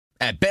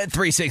At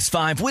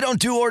Bet365, we don't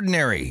do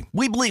ordinary.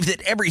 We believe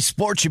that every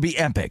sport should be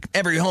epic.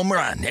 Every home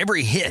run,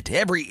 every hit,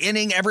 every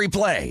inning, every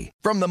play.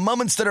 From the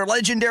moments that are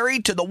legendary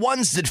to the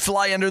ones that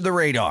fly under the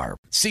radar.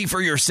 See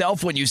for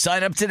yourself when you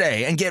sign up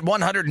today and get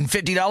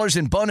 $150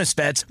 in bonus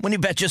bets when you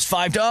bet just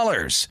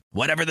 $5.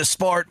 Whatever the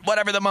sport,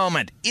 whatever the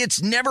moment,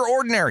 it's never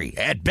ordinary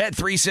at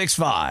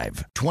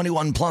Bet365.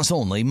 21 plus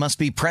only. Must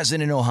be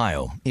present in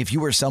Ohio. If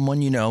you or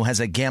someone you know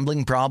has a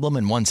gambling problem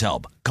and wants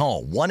help,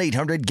 call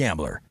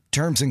 1-800-GAMBLER.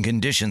 Terms and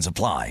conditions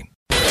apply.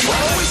 Always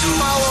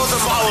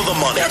follow the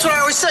money. That's what I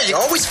always say. You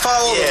always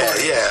follow the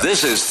money. Yeah.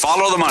 This is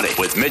Follow the Money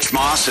with Mitch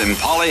Moss and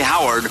Paulie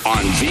Howard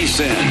on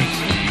VSiN.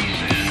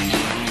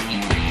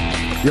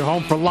 You're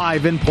home for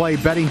live in-play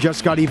betting.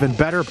 Just got even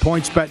better.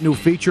 PointsBet new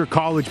feature.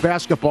 College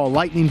basketball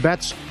lightning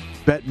bets.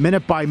 Bet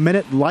minute by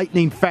minute,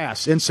 lightning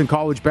fast. Instant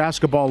college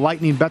basketball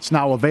lightning bets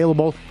now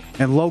available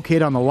and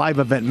located on the live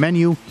event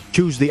menu.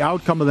 Choose the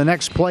outcome of the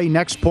next play,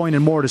 next point,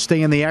 and more to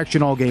stay in the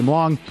action all game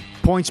long.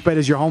 PointsBet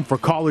is your home for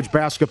college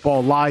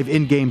basketball live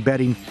in-game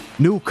betting.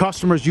 New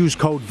customers use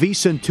code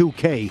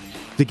VSiN2K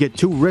to get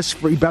 2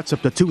 risk-free bets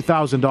up to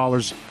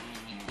 $2,000.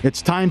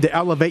 It's time to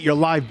elevate your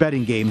live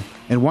betting game.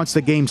 And once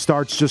the game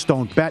starts, just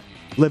don't bet.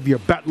 Live your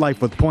bet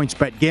life with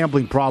PointsBet.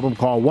 Gambling problem?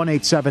 Call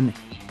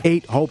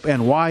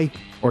 1-877-8-HOPE-NY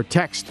or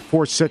text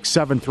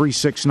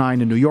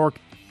 467-369 in New York.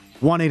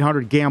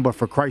 1-800-GAMBLER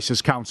for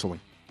crisis counseling.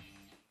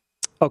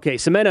 Okay,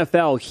 some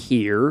NFL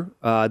here.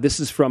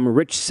 This is from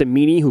Rich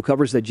Cimini, who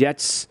covers the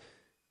Jets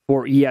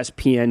for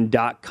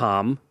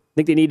ESPN.com.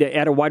 Think they need to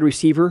add a wide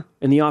receiver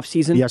in the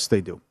offseason? Yes,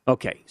 they do.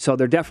 Okay, so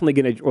they're definitely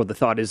going to, or the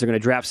thought is they're going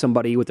to draft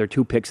somebody with their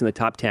 2 picks in the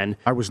top 10.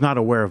 I was not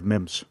aware of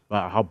Mims,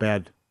 how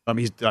bad.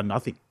 He's done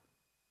nothing.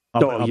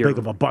 How big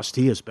of a bust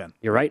he has been.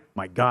 You're right.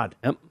 My God.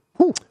 Yep.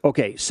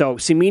 Okay, so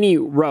Cimini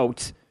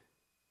wrote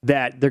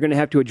that they're going to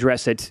have to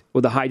address it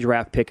with a high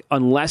draft pick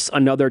unless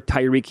another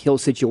Tyreek Hill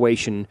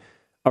situation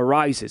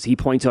arises. He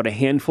points out a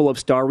handful of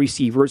star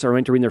receivers are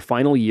entering their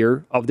final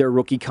year of their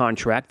rookie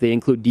contract. They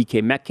include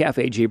DK Metcalf,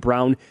 A.J.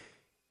 Brown,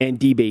 and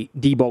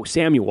Deebo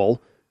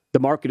Samuel. The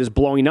market is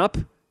blowing up,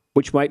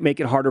 which might make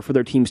it harder for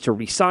their teams to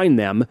re-sign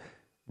them.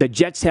 The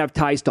Jets have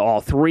ties to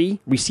all 3.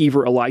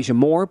 Receiver Elijah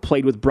Moore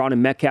played with Brown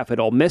and Metcalf at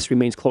Ole Miss,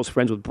 remains close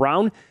friends with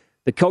Brown.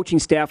 The coaching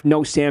staff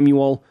knows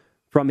Samuel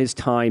from its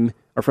time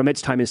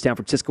in San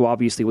Francisco,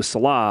 obviously, with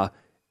Salah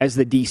as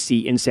the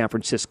DC in San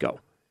Francisco.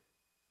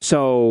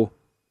 So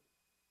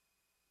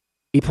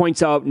he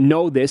points out,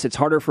 know this, it's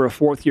harder for a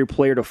fourth-year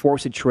player to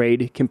force a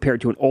trade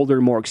compared to an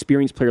older, more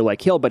experienced player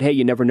like Hill, but hey,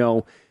 you never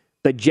know.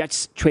 The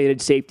Jets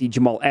traded safety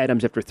Jamal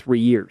Adams after 3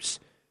 years.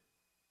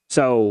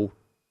 So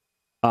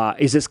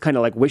is this kind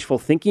of like wishful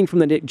thinking from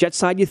the Jets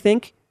side, you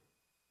think?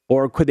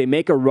 Or could they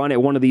make a run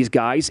at one of these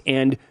guys?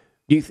 And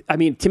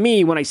to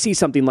me, when I see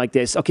something like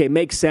this, okay, it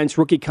makes sense.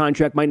 Rookie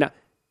contract might not.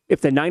 If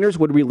the Niners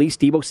would release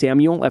Deebo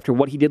Samuel after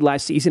what he did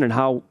last season and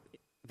how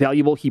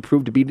valuable he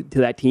proved to be to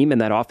that team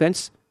and that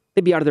offense,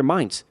 they'd be out of their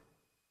minds.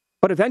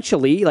 But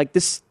eventually, like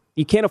this,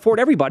 you can't afford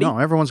everybody. No,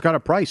 everyone's got a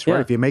price, right?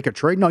 Yeah. If you make a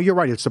trade. No, you're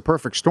right. It's the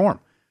perfect storm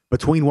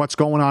between what's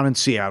going on in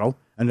Seattle,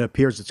 and it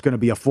appears it's going to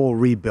be a full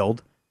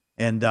rebuild.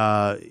 And,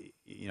 I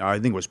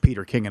think it was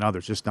Peter King and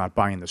others just not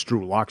buying this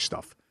Drew Lock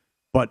stuff.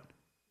 But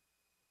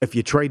if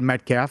you trade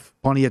Metcalf,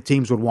 plenty of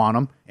teams would want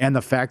him. And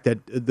the fact that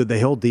the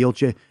Hill deal,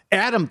 the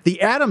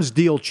Adams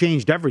deal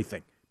changed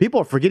everything.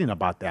 People are forgetting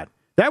about that.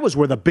 That was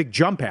where the big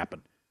jump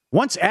happened.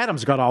 Once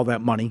Adams got all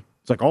that money,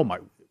 it's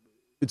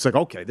like,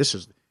 okay, this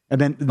is.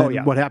 And then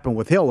what happened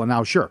with Hill, and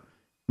now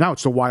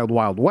it's the wild,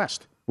 wild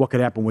west. What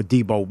could happen with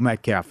Deebo,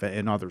 Metcalf,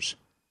 and others?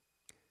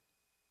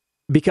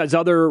 Because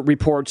other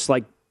reports,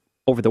 like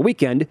over the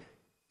weekend,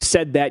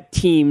 said that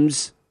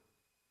teams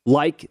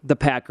like the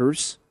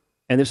Packers,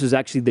 and this was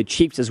actually the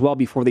Chiefs as well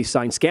before they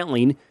signed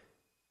Scantling,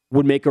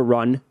 would make a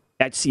run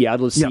at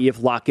Seattle to see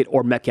if Lockett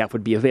or Metcalf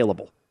would be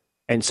available.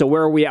 And so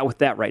where are we at with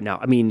that right now?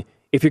 I mean,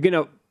 if you're going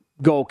to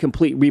go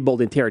complete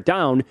rebuild and tear it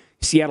down,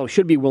 Seattle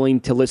should be willing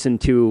to listen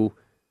to,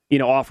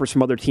 offers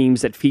from other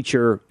teams that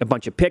feature a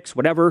bunch of picks,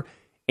 whatever.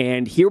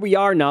 And here we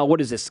are now.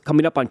 What is this?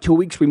 Coming up on 2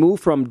 weeks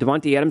removed from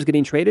Devontae Adams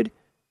getting traded?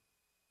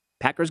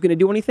 Packers going to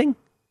do anything?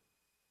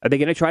 Are they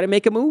going to try to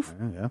make a move?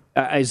 Yeah.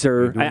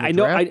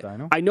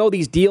 I know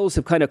these deals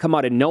have kind of come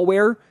out of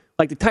nowhere.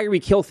 Like the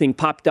Tyreek Hill thing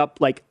popped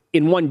up like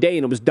in one day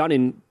and it was done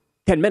in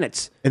 10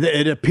 minutes.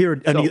 It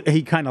appeared, and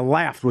he kind of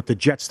laughed with the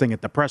Jets thing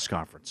at the press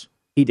conference.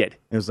 He did.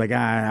 It was like,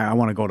 I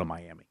want to go to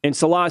Miami. And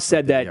Salah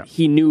said that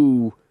he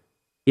knew,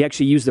 he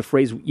actually used the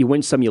phrase, you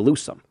win some, you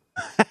lose some.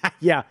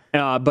 Yeah.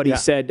 But he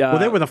said... well,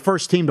 they were the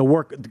first team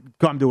to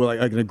come to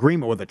an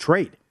agreement with a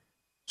trade.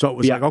 So it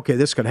was like, okay,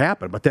 this could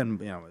happen. But then,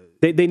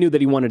 They knew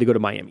that he wanted to go to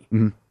Miami.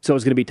 Mm-hmm. So it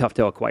was going to be tough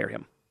to acquire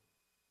him.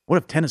 What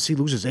if Tennessee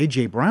loses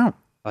A.J. Brown?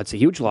 That's a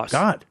huge loss.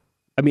 God.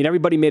 I mean,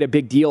 everybody made a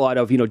big deal out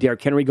of,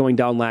 Derrick Henry going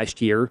down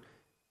last year.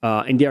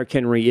 And Derrick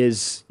Henry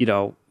is,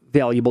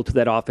 valuable to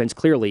that offense,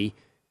 clearly.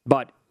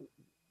 But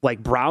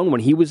like Brown,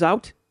 when he was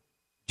out,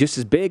 just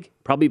as big.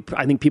 Probably,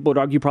 I think people would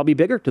argue probably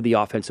bigger to the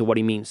offense of what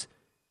he means.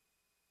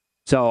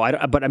 So,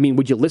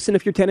 would you listen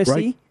if you're Tennessee?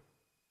 Right.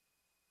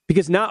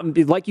 Because now,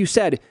 like you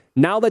said,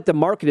 now that the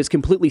market is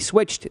completely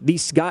switched,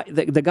 these guys,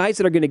 the guys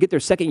that are going to get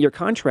their second-year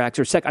contracts,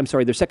 their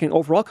second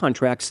overall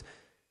contracts,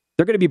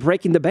 they're going to be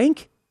breaking the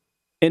bank.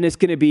 And it's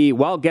going to be,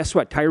 well, guess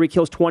what? Tyreek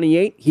Hill's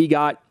 28. He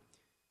got,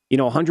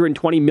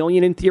 $120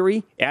 million in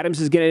theory. Adams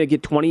is going to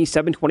get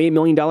 $28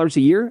 million a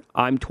year.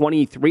 I'm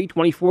 23,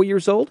 24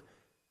 years old.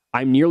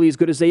 I'm nearly as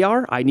good as they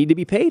are. I need to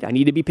be paid. I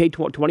need to be paid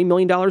 $20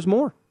 million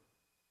more.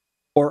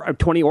 Or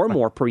 20 or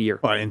more per year.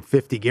 And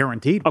 50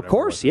 guaranteed. Of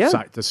course, yeah.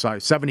 The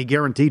 70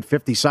 guaranteed,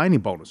 50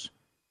 signing bonus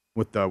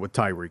with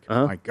Tyreek.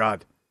 Uh-huh. My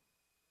God.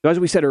 As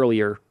we said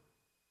earlier,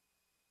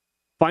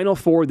 Final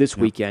Four this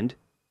weekend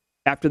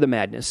after the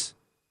Madness.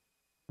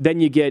 Then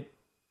you get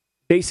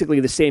basically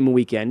the same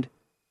weekend,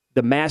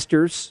 the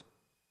Masters,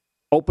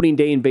 opening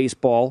day in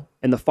baseball,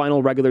 and the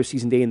final regular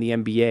season day in the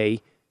NBA.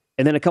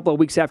 And then a couple of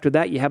weeks after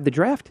that, you have the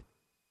draft.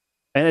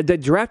 And the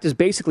draft is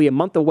basically a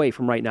month away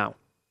from right now.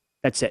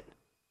 That's it.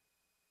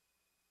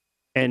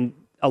 And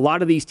a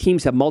lot of these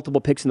teams have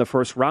multiple picks in the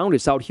first round.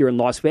 It's out here in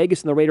Las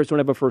Vegas, and the Raiders don't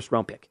have a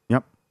first-round pick.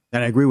 Yep.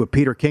 And I agree with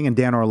Peter King and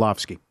Dan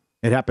Orlovsky.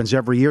 It happens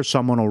every year.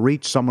 Someone will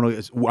reach.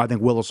 I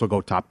think Willis will go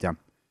top 10.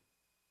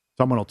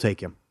 Someone will take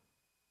him.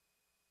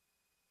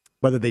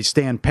 Whether they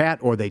stand pat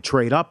or they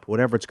trade up,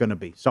 whatever it's going to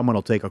be, someone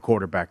will take a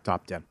quarterback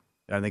top 10.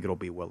 And I think it'll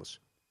be Willis.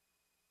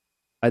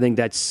 I think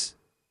that's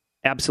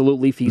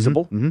absolutely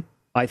feasible. Mm-hmm.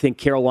 I think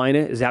Carolina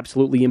is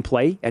absolutely in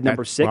play at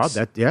number 6.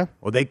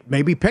 Well, they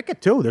maybe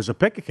Pickett, too. There's a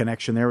Pickett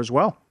connection there as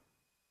well.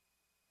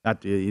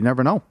 You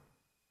never know.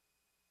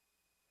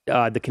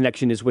 The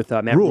connection is with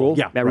Matt Rule?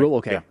 Yeah, Matt Rule,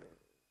 okay. Yeah.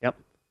 Yep.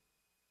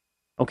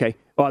 Okay.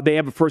 Well, they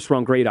have a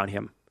first-round grade on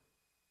him,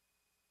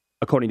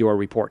 according to our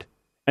report.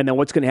 And then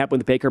what's going to happen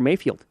with Baker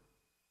Mayfield?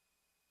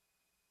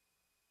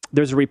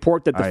 There's a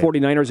report that the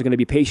 49ers are going to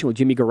be patient with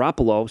Jimmy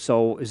Garoppolo.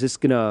 So is this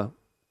going to...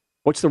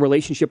 What's the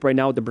relationship right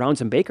now with the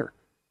Browns and Baker?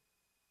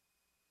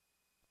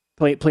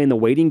 Playing the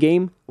waiting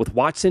game with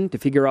Watson to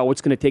figure out what's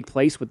going to take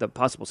place with the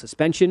possible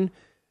suspension.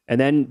 And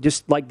then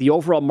just like the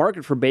overall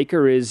market for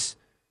Baker it's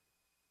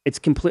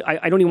complete.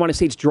 I don't even want to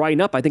say it's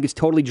drying up. I think it's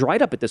totally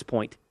dried up at this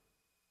point.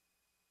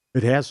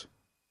 It has.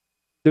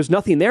 There's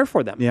nothing there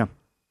for them. Yeah.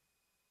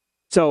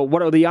 So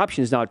what are the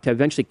options now? To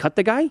eventually cut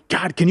the guy?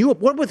 God,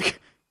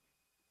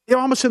 they're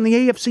almost in the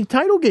AFC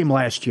title game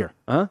last year.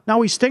 Huh?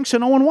 Now he stinks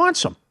and no one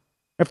wants him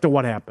after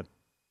what happened.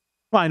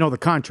 Well, I know the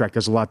contract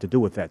has a lot to do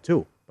with that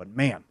too. But,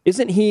 man.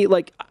 Isn't he,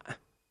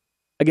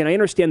 again, I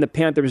understand the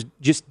Panthers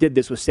just did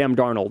this with Sam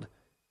Darnold,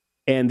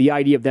 and the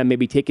idea of them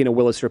maybe taking a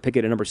Willis or a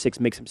Pickett at number 6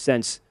 makes some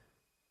sense.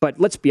 But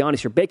let's be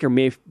honest here, Baker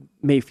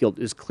Mayfield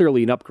is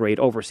clearly an upgrade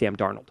over Sam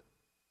Darnold.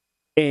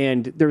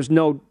 And there's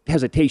no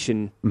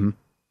hesitation. Mm-hmm.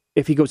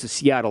 If he goes to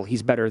Seattle,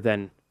 he's better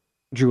than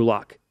Drew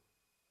Lock.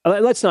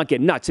 Let's not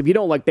get nuts. If you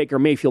don't like Baker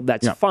Mayfield,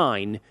 that's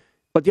fine.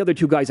 But the other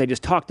two guys I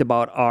just talked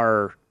about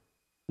are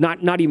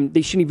not even,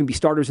 they shouldn't even be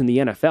starters in the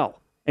NFL.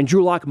 And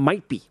Drew Lock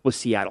might be with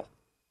Seattle.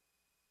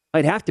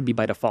 I'd have to be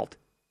by default.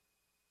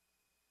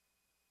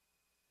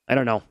 I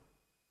don't know.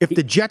 If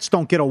the Jets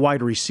don't get a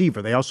wide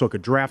receiver, they also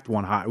could draft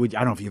one high. I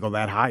don't know if you go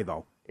that high,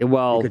 though.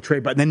 Well, you could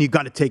trade, but then you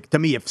got to take, to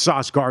me, if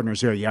Sauce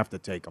Gardner's there, you have to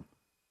take him.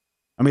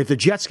 I mean, if the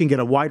Jets can get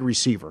a wide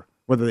receiver,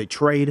 whether they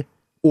trade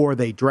or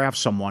they draft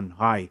someone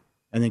high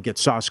and then get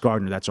Sauce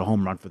Gardner, that's a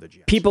home run for the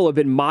Jets. People have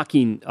been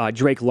mocking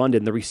Drake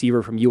London, the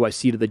receiver from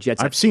USC to the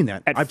Jets. I've seen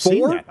that. I've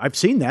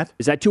seen that.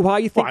 Is that too high,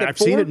 you think? Well, I've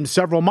seen it in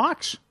several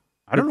mocks.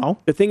 I don't know.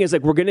 The thing is,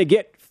 we're going to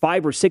get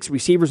 5 or 6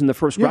 receivers in the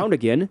first round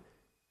again.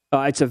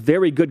 It's a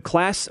very good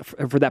class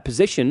for that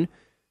position.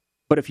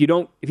 But if you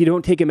don't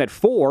take him at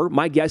 4,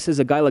 my guess is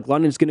a guy like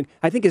London's going to.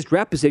 I think his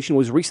draft position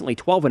was recently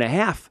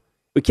 12.5.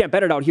 We can't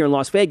bet it out here in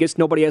Las Vegas.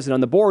 Nobody has it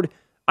on the board.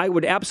 I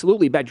would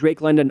absolutely bet Drake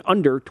London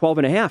under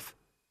 12.5.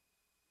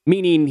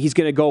 Meaning he's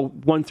going to go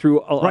 1 through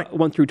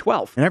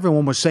 12. And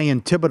everyone was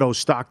saying Thibodeau's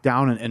stock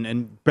down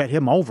and bet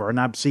him over. And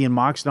I'm seeing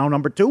mocks now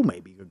number 2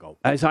 maybe could go.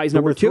 As high as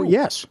number 2?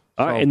 Yes.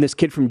 And this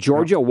kid from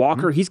Georgia,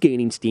 Walker, he's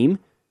gaining steam.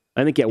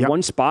 I think at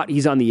one spot,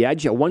 he's on the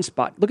edge. At one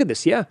spot, look at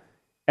this, At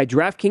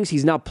DraftKings,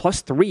 he's now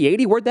plus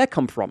 380. Where'd that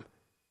come from?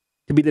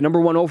 To be the number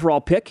 1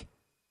 overall pick?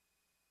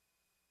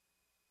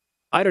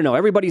 I don't know.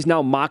 Everybody's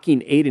now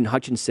mocking Aiden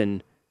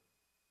Hutchinson,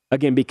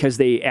 again, because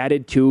they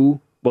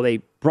they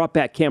brought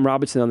back Cam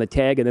Robinson on the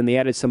tag, and then they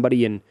added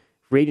somebody in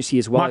free agency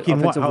as well.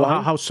 Mocking what?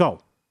 How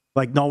so?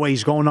 Like, no way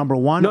he's going number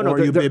 1? No,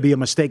 it'd be a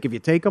mistake if you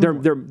take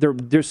him?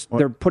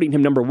 They're putting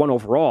him number 1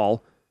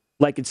 overall,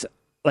 like it's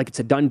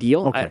a done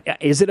deal. Okay.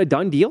 Is it a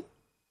done deal?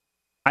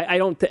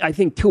 I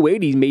think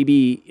 280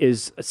 maybe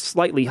is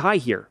slightly high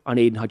here on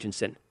Aiden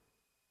Hutchinson.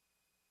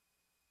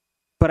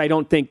 But I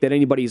don't think that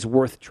anybody is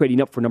worth trading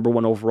up for number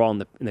 1 overall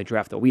in the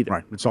draft, though, either.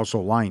 Right. It's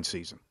also line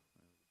season,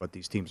 what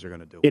these teams are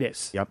going to do. It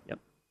is. Yep.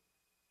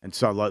 And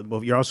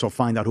so you also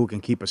find out who can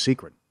keep a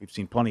secret. We've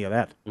seen plenty of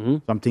that. Mm-hmm.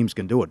 Some teams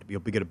can do it.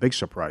 You'll get a big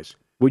surprise.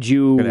 Would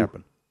you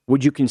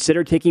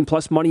consider taking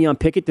plus money on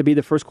Pickett to be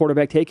the first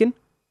quarterback taken?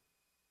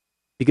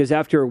 Because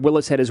after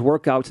Willis had his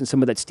workouts and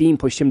some of that steam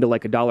pushed him to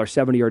like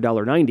 $1.70 or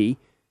 $1.90,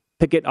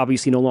 Pickett,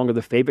 obviously no longer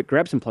the favorite,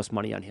 grab some plus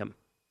money on him.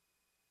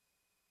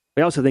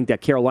 I also think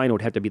that Carolina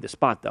would have to be the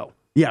spot, though.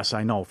 Yes,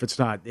 I know. If it's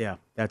not,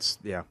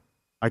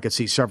 I could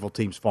see several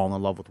teams falling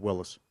in love with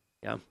Willis.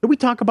 Yeah. Did we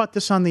talk about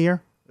this on the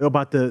air?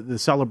 About the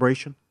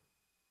celebration?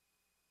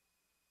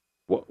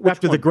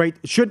 After one? the great,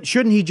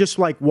 shouldn't he just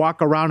like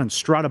walk around and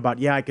strut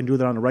about, I can do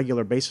that on a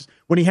regular basis?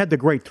 When he had the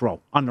great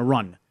throw on the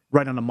run,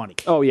 right on the money.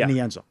 Oh, yeah. In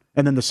the end zone.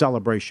 And then the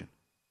celebration.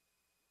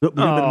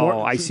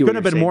 I see what Could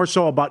have been saying. more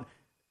so about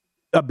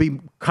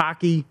being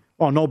cocky.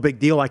 Oh, no big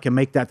deal. I can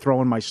make that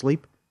throw in my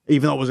sleep,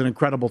 even though it was an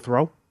incredible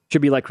throw.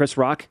 Should be like Chris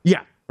Rock.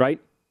 Yeah. Right?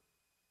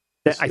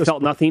 I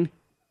felt nothing.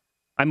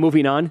 I'm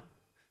moving on.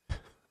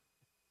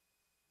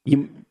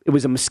 It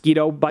was a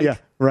mosquito bite. Yeah,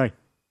 right.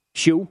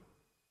 Shoe.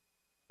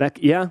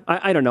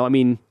 I don't know. I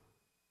mean,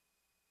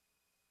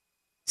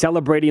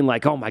 celebrating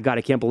like, oh my God,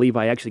 I can't believe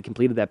I actually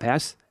completed that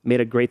pass.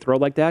 Made a great throw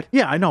like that.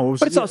 Yeah, I know.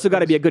 But it's also got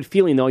to be a good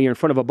feeling, though. You're in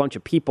front of a bunch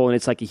of people, and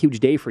it's like a huge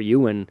day for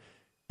you, and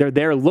they're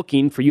there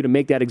looking for you to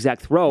make that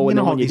exact throw. You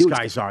know how these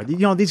guys are.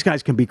 These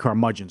guys can be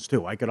curmudgeons,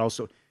 too. I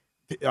also,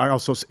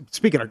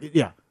 speaking of,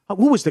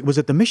 who was it? Was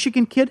it the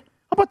Michigan kid?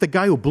 How about the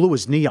guy who blew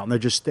his knee out and they're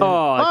just standing?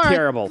 Oh,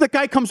 terrible. The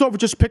guy comes over,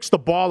 just picks the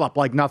ball up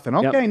like nothing.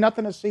 Okay,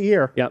 nothing to see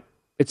here. Yep.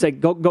 It's like,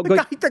 go.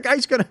 The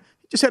guy's he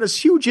just had a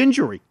huge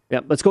injury.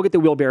 Yep. Let's go get the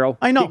wheelbarrow.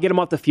 I know. Get him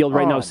off the field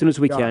right now as soon as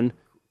we can.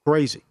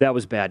 Crazy. That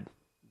was bad.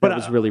 That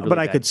was really, really but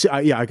bad. I could see,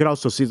 I could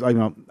also see,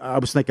 I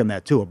was thinking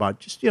that too about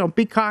just,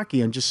 be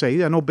cocky and just say,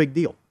 no big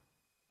deal.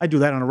 I do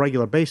that on a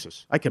regular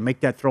basis. I can make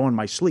that throw in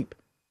my sleep.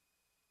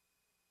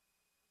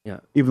 Yeah.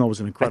 Even though it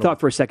was an incredible. I thought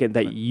for a second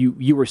that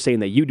you were saying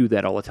that you do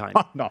that all the time.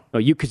 Oh, no. No,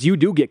 because you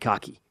do get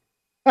cocky.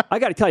 I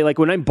got to tell you, like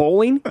when I'm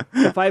bowling,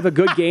 if I have a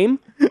good game,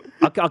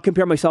 I'll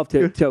compare myself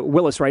to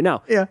Willis right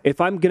now. Yeah. If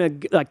I'm gonna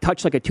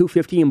touch like a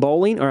 250 in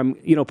bowling, or I'm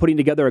putting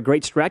together a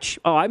great stretch,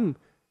 I'm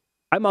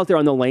out there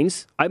on the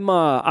lanes. I'm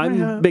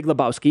Big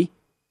Lebowski.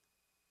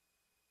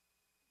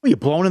 Were you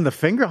blown in the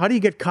finger? How do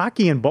you get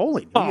cocky in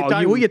bowling? Who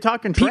are you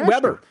talking Pete trash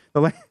Weber.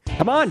 to?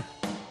 Come on.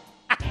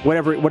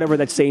 Whatever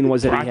that saying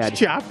was that he had.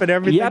 Chop and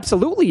everything. Yeah,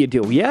 absolutely you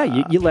do.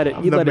 Yeah, you let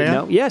it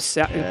know. Yes,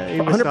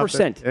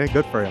 100%. Yeah,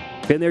 good for him.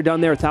 Been there, done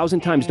there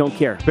 1,000 times. Don't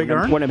care.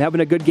 When I'm having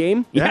a good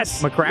game. Yeah,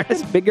 Yes, McCracken?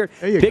 Yes, big go.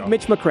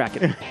 Mitch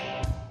McCracken.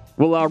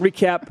 We'll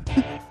recap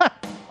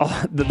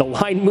the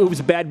line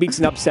moves, bad beats,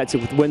 and upsets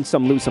with win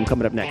some, lose some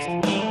coming up next.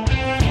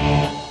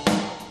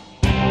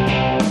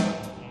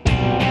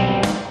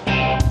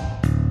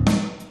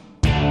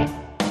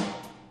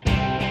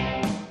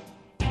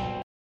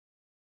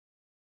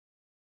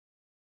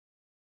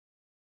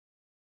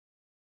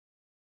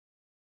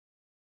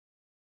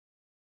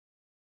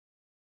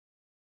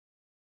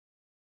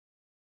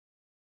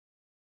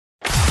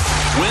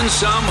 Win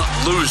Some,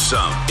 Lose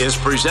Some is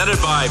presented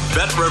by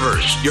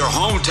BetRivers, your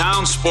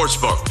hometown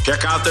sportsbook.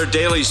 Check out their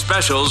daily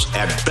specials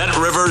at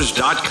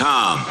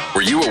BetRivers.com.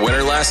 Were you a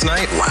winner last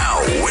night?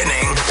 Wow,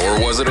 winning.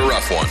 Or was it a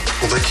rough one?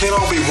 Well, they can't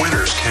all be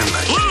winners, can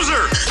they?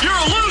 Loser! You're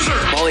a loser!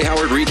 Paulie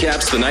Howard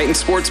recaps the night in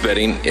sports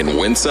betting in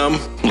Win Some,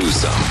 Lose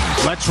Some.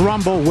 Let's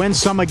rumble. Win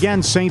some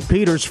again. St.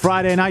 Peter's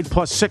Friday night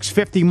plus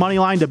 650 money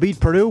line to beat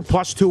Purdue.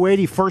 Plus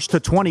 280 first to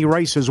 20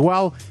 race as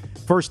well.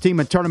 First team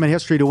in tournament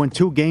history to win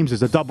 2 games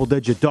as a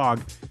double-digit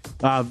dog.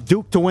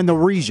 Duke to win the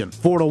region,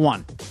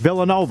 4-1.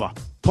 Villanova,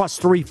 plus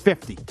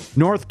 350.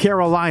 North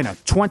Carolina,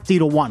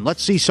 20-1.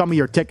 Let's see some of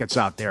your tickets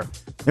out there.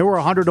 There were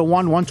 100-1,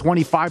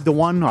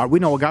 125-1. We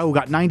know a guy who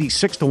got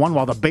 96-1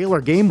 while the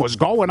Baylor game was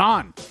going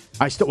on.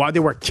 While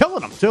they were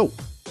killing them, too.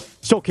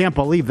 Still can't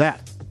believe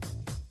that.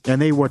 And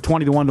they were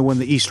 20-1 to win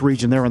the East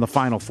region there in the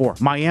Final Four.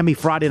 Miami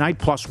Friday night,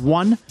 plus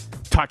 1.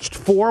 Touched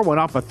 4, went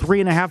off a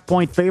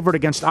 3.5-point favorite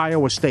against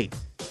Iowa State.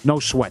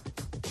 No sweat.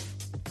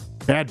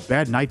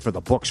 Bad night for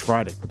the books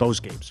Friday for those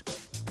games.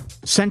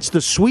 Since the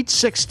Sweet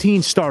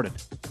 16 started,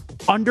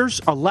 unders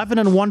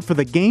 11-1 for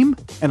the game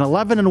and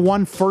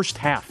 11-1 first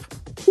half.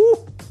 Woo,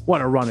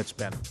 what a run it's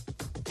been.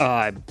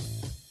 What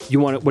do you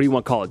want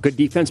to call it? Good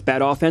defense,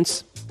 bad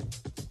offense?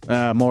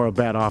 More of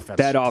bad offense.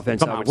 Bad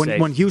offense, I would say.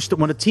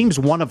 When a team's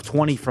 1 of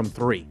 20 from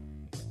 3,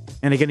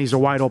 and again, these are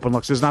wide open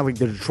looks. It's not like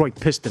the Detroit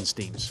Pistons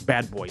teams,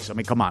 bad boys. I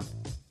mean, come on.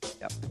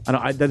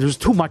 Yep. There's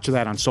too much of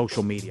that on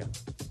social media,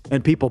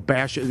 and people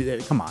bash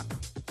it. Come on.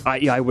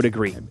 I would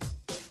agree.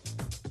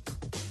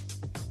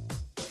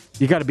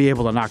 You got to be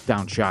able to knock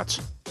down shots.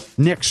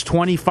 Knicks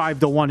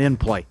 25-1 in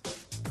play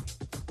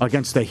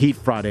against the Heat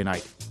Friday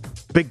night.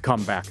 Big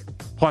comeback.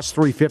 Plus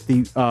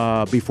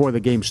 350 before the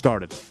game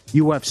started.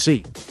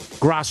 UFC.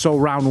 Grasso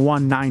round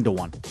 1,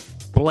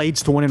 9-1.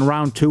 Blades to win in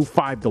round 2,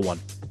 5-1.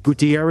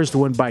 Gutierrez to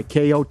win by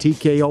KO,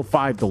 TKO,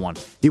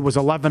 5-1. He was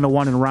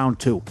 11-1 in round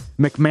 2.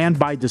 McMahon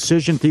by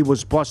decision, he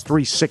was plus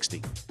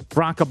 360.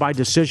 Franca by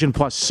decision,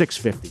 plus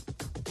 650.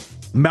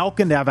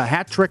 Malkin to have a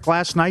hat trick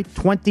last night,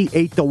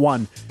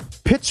 28-1.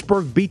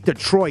 Pittsburgh beat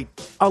Detroit,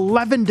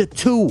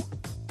 11-2.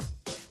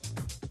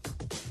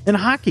 In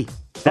hockey,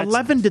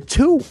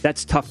 11-2.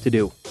 That's tough to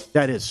do.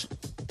 That is.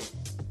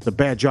 It's a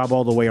bad job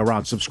all the way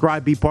around.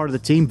 Subscribe, be part of the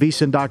team,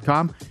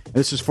 vsin.com.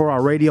 This is for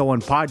our radio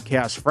and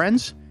podcast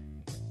friends.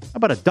 How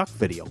about a duck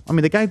video? I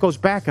mean, the guy goes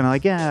back and I'm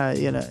like,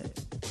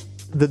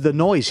 the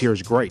noise here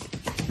is great.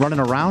 running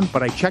around,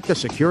 but I checked the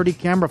security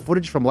camera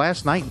footage from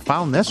last night and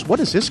found this. What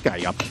is this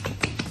guy up?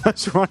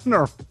 That's running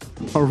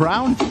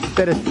around.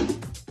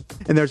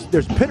 And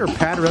there's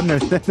pitter-patter, and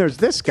then there's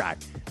this guy.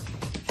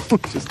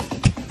 Just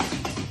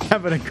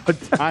having a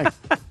good time.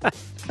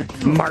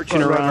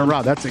 Marching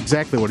around. That's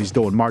exactly what he's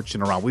doing,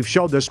 marching around. We've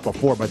showed this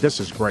before, but this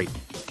is great.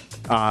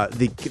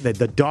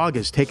 The dog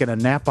is taking a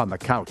nap on the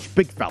couch,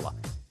 big fella,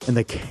 and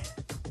the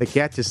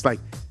cat just like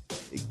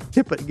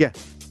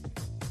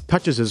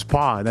touches his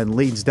paw and then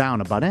leans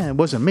down about, it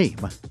wasn't me.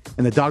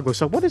 And the dog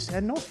goes, what is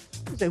that? No,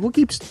 who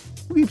keeps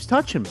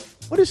touching me?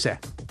 What is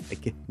that?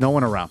 No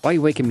one around. Why are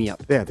you waking me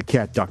up? Yeah, the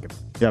cat ducking.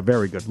 Yeah,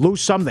 very good.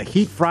 Lose some. The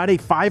Heat Friday,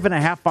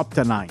 5.5 up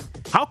to 9.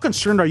 How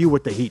concerned are you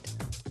with the Heat?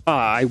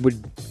 I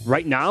would,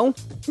 right now?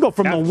 Go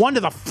from the 1 to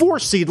the 4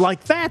 seed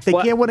like that. They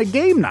can't win a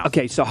game now.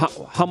 Okay, so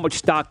how much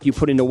stock do you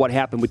put into what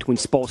happened between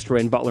Spoelstra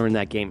and Butler in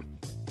that game?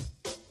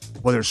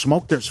 Well, there's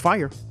smoke, there's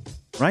fire,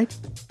 right?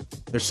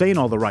 They're saying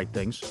all the right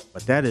things,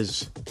 but that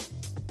is...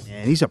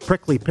 And he's a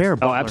prickly pear,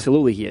 Butler. Oh,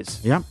 absolutely he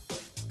is. Yep.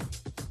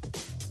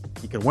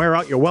 You can wear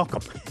out your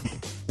welcome.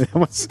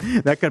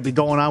 That could be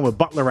going on with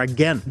Butler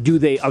again. Do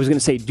they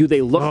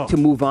look to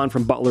move on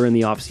from Butler in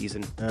the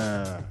offseason?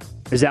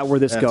 Is that where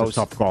this goes? That's a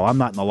tough call. I'm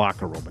not in the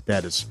locker room, but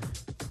that is...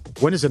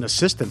 When does an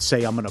assistant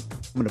say, I'm gonna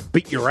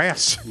beat your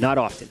ass? Not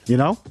often. You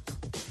know?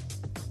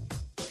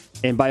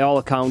 And by all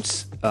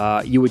accounts,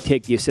 you would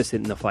take the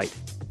assistant in the fight.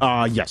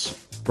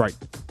 Yes. Right.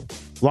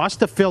 Lost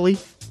to Philly,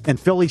 and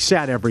Philly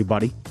sat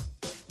everybody.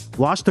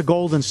 Lost to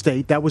Golden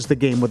State. That was the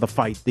game with the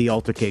fight, the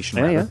altercation.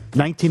 Yeah.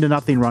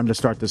 19-0 run to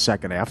start the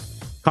second half.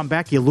 Come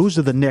back, you lose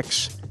to the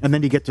Knicks, and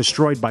then you get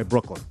destroyed by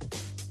Brooklyn.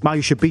 Now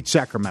you should beat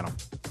Sacramento.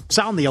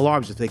 Sound the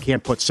alarms if they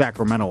can't put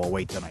Sacramento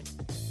away tonight.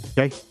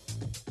 Okay?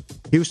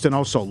 Houston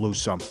also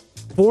lose some.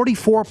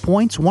 44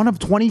 points, 1 of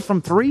 20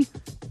 from 3.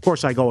 Of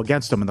course, I go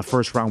against them in the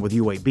first round with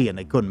UAB, and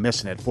they couldn't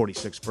miss and had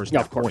 46 first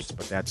half points.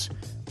 But that's,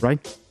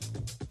 right?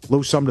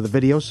 Lose some to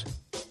the videos.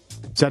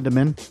 Send them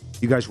in.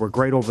 You guys were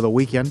great over the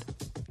weekend.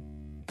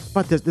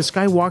 But this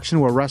guy walks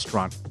into a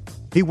restaurant.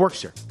 He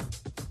works here.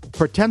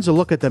 Pretends to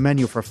look at the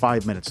menu for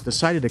 5 minutes.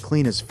 Decided to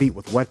clean his feet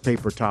with wet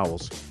paper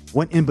towels.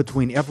 Went in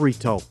between every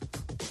toe.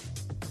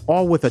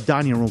 All with a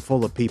dining room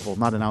full of people.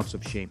 Not an ounce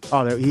of shame.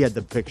 Oh, he had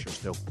the pictures,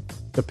 too.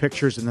 The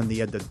pictures, and then he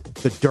had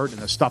the dirt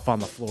and the stuff on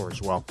the floor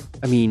as well.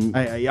 I mean...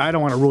 I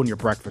don't want to ruin your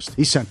breakfast.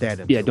 He sent that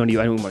in. Yeah, too.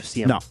 I don't want to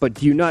see him. No. But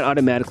do you not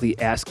automatically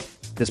ask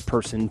this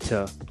person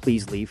to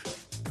please leave?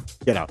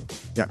 Get out.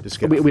 Yeah, just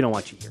get out. We don't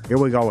want you here. Here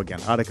we go again.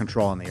 Out of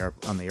control on the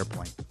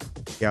airplane.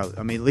 Yeah,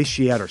 I mean, at least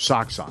she had her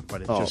socks on,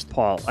 but it's just...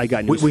 Paul, I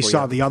got news We for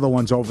saw you. the other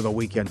ones over the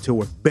weekend, too,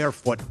 with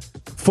barefoot,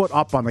 foot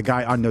up on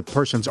the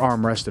person's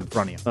armrest in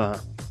front of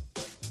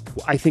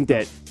you. I think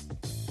that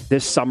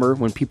this summer,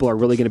 when people are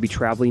really going to be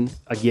traveling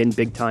again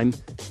big time,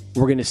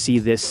 we're going to see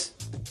this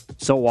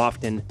so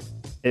often.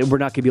 We're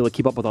not going to be able to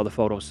keep up with all the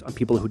photos on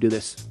people who do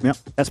this. Yep.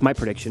 That's my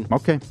prediction.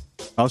 Okay.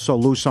 Also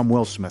lose some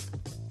Will Smith.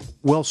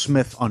 Will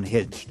Smith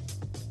unhinged.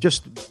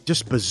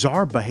 Just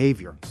bizarre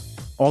behavior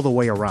all the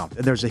way around.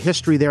 And there's a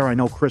history there. I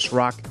know Chris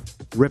Rock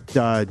ripped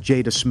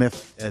Jada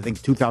Smith, I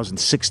think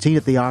 2016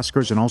 at the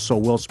Oscars, and also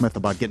Will Smith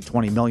about getting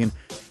 $20 million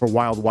for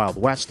Wild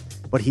Wild West.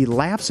 But he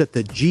laughs at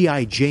the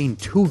G.I. Jane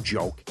 2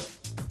 joke,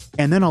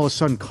 and then all of a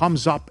sudden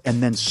comes up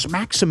and then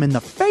smacks him in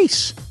the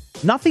face.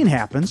 Nothing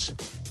happens.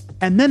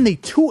 And then the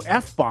 2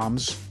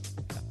 F-bombs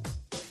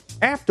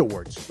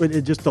afterwards,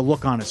 just the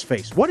look on his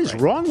face. What is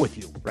wrong with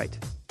you? Right.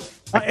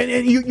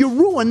 And you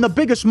ruined the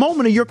biggest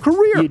moment of your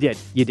career. You did.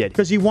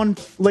 Because he won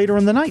later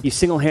in the night. You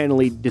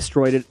single-handedly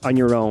destroyed it on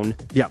your own.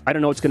 Yeah. I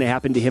don't know what's going to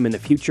happen to him in the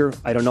future.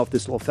 I don't know if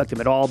this will affect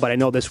him at all, but I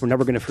know we're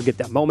never going to forget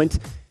that moment.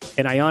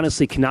 And I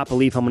honestly cannot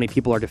believe how many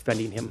people are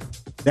defending him.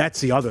 That's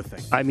the other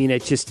thing. I mean,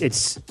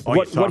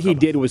 what he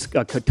did was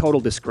a total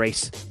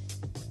disgrace.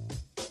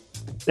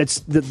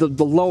 It's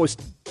the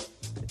lowest.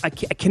 I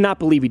cannot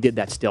believe he did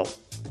that still.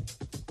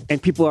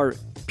 And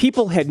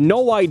people had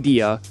no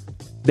idea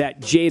that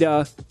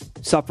Jada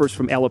suffers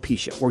from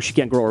alopecia, where she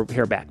can't grow her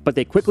hair back. But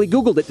they quickly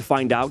Googled it to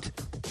find out,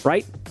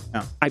 right?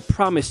 Yeah. I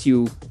promise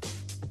you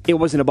it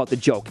wasn't about the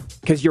joke.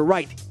 Because you're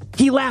right.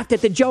 He laughed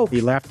at the joke.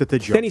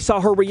 Then he saw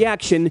her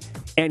reaction,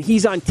 and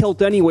he's on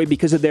tilt anyway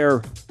because of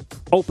their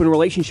open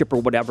relationship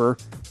or whatever.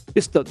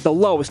 Just the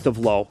lowest of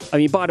low. I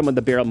mean, bottom of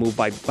the barrel move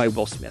by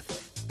Will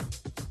Smith.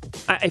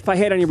 If I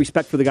had any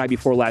respect for the guy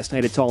before last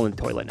night, it's all in the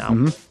toilet now.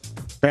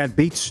 Mm-hmm. Bad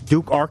beats.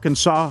 Duke,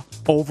 Arkansas,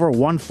 over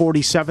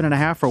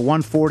 147.5 or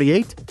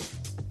 148.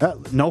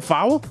 No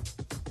foul?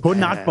 Could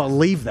not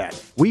believe that.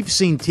 We've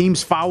seen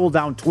teams foul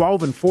down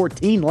 12 and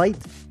 14 late.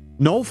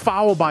 No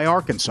foul by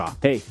Arkansas.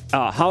 Hey,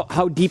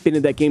 how deep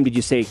into that game did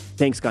you say,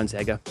 thanks,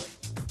 Gonzaga?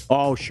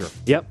 Oh, sure.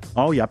 Yep.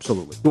 Oh, yeah,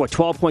 absolutely. What,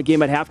 12-point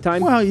game at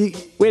halftime? Well,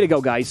 way to go,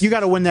 guys. You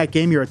got to win that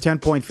game. You're a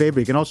 10-point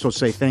favorite. You can also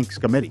say thanks,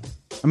 committee.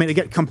 I mean,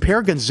 again,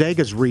 compare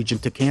Gonzaga's region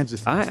to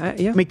Kansas. Yeah.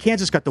 I mean,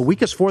 Kansas got the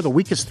weakest 4, the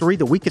weakest 3,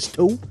 the weakest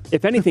 2.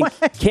 If anything,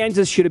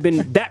 Kansas should have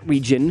been that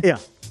region. Yeah.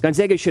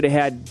 Gonzaga should have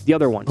had the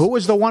other ones. Who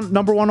was the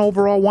number 1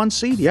 overall 1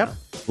 seed? Yep.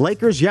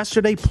 Lakers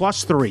yesterday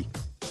 +3.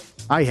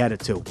 I had it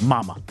too.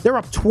 Mama. They're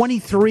up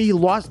 23,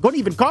 lost. Couldn't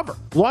even cover.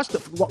 Lost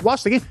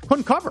the game.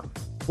 Couldn't cover.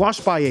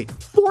 Lost by 8.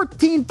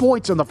 14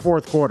 points in the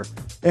fourth quarter.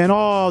 And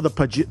all the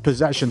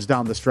possessions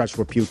down the stretch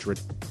were putrid.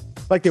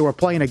 Like they were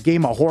playing a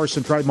game of horse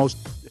and tried most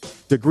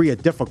degree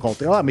of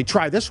difficulty. Oh, let me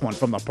try this one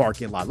from the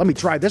parking lot. Let me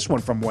try this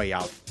one from way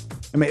out.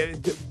 I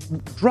mean,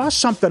 draw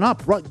something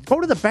up.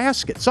 Go to the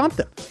basket.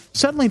 Something.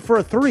 Settling for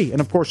a 3. And,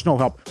 of course, no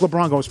help.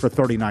 LeBron goes for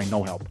 39.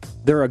 No help.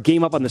 They're a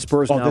game up on the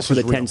Spurs now for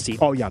the 10 seed.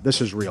 Oh, yeah.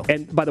 This is real.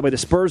 And, by the way, the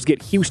Spurs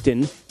get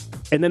Houston,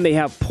 and then they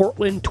have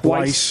Portland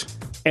twice.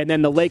 And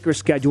then the Lakers'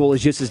 schedule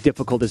is just as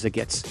difficult as it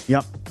gets.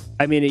 Yep.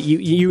 I mean,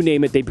 you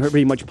name it, they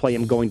pretty much play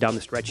him going down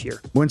the stretch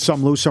here. Win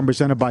some, lose some,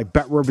 presented by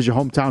Bet Rivers, your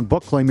hometown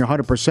book. Claim your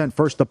 100%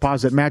 first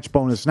deposit match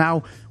bonus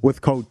now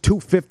with code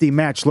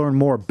 250MATCH. Learn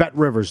more at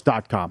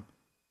BetRivers.com.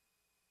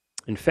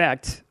 In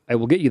fact, I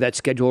will get you that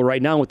schedule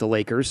right now with the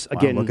Lakers.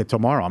 Again, look at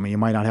tomorrow. I mean, you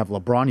might not have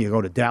LeBron. You go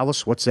to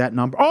Dallas. What's that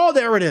number? Oh,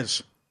 there it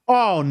is.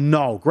 Oh,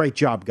 no. Great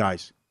job,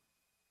 guys.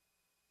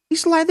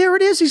 There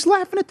it is. He's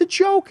laughing at the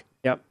joke.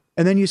 Yep.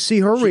 And then you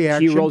see her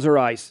reaction. She rolls her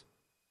eyes.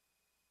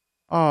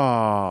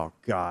 Oh,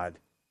 God.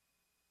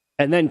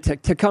 And then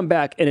to come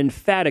back and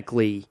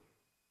emphatically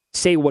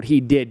say what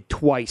he did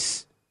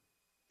twice,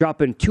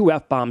 dropping 2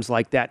 F-bombs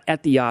like that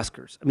at the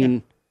Oscars. I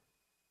mean...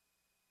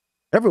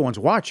 Everyone's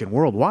watching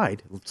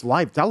worldwide. It's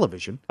live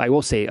television. I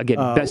will say, again,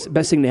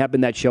 best thing to happen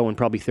in that show in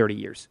probably 30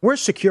 years.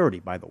 Where's security,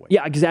 by the way?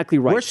 Yeah, exactly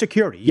right. Where's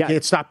security? You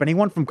can't stop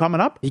anyone from coming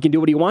up? He can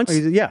do what he wants?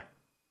 Yeah.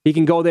 He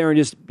can go there and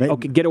just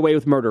get away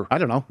with murder. I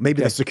don't know.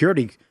 Maybe the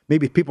security,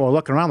 maybe people are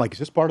looking around like, is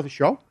this part of the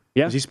show?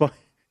 Yeah. Is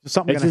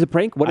something? Is this a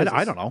prank? What is this?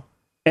 I don't know.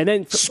 And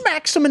then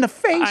smacks him in the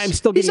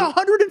face. He's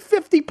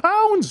 150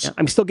 pounds. Yeah,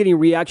 I'm still getting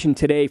reaction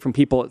today from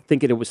people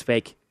thinking it was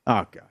fake.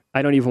 Oh, God.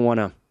 I don't even want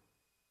to.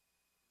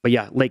 But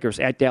yeah, Lakers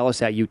at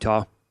Dallas, at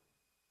Utah.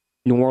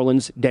 New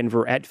Orleans,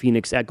 Denver, at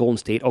Phoenix, at Golden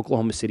State,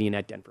 Oklahoma City, and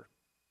at Denver.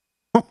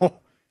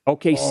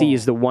 OKC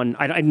is the one.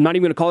 I'm not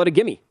even going to call it a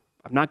gimme.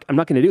 I'm not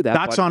going to do that.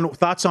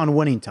 Thoughts on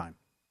Winning Time.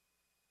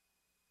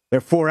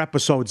 They're 4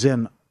 episodes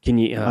in on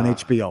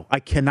HBO.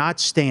 I cannot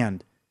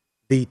stand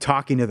the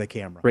talking to the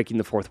camera. Breaking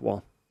the fourth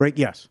wall.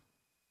 Yes.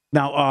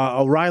 Now,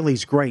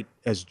 O'Reilly's great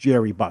as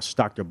Jerry Buss,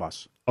 Dr.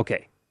 Buss.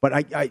 Okay.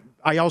 But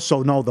I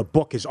also know the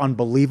book is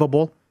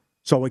unbelievable.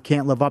 So it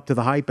can't live up to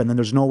the hype, and then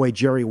there's no way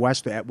Jerry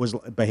West was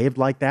behaved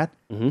like that.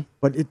 Mm-hmm.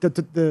 But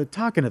the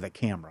talking to the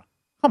camera,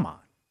 come on,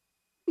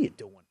 what are you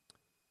doing?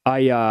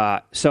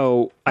 I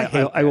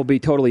will be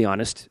totally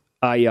honest.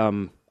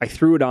 I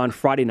threw it on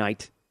Friday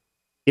night.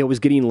 It was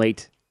getting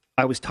late.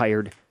 I was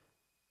tired.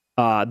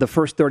 The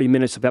first 30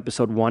 minutes of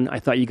episode 1, I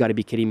thought, you got to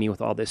be kidding me with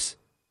all this.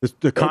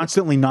 They're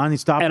constantly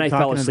nonstop. And I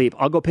fell asleep.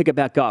 I'll go pick it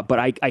back up, but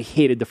I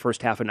hated the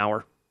first half an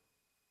hour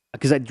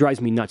because that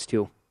drives me nuts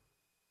too.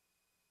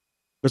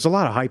 There's a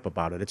lot of hype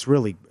about it. It's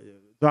really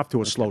off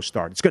to a slow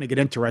start. It's going to get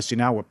interesting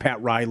now with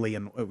Pat Riley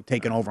and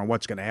taking over and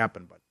what's going to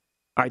happen. But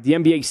all right, the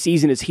NBA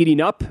season is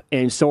heating up,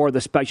 and so are the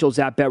specials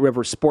at Bet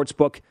Rivers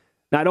Sportsbook.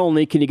 Not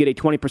only can you get a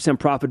 20%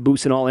 profit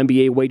boost in all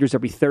NBA wagers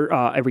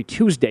every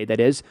Tuesday, that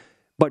is,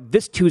 but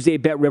this Tuesday,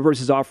 Bet Rivers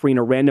is offering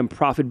a random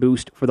profit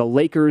boost for the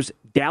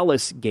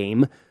Lakers-Dallas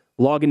game.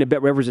 Log into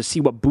Bet Rivers to see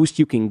what boost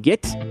you can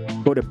get.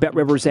 Go to Bet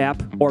Rivers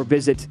app or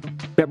visit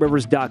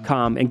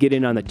BetRivers.com and get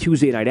in on the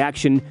Tuesday night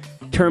action.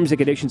 Terms and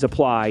conditions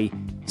apply.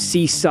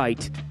 See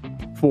site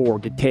for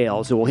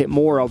details. So we'll hit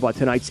more of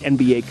tonight's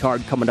NBA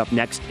card coming up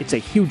next. It's a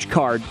huge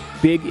card,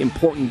 big,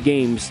 important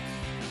games.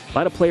 A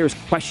lot of players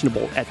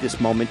questionable at this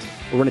moment.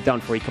 We'll run it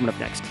down for you coming up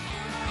next.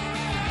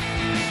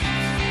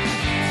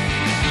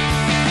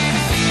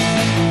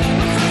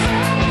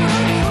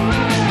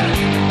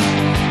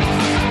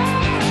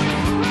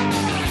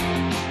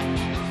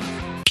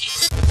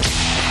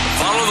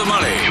 Follow the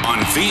money on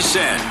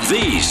VSiN,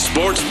 the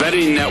Sports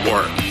Betting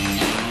Network.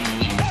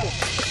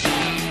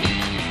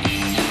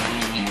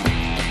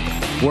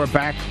 We're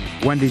back.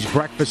 Wendy's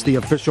Breakfast, the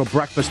official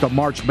breakfast of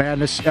March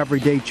Madness. Every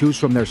day, choose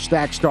from their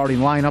stacked starting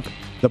lineup.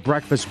 The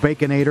Breakfast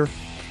Baconator,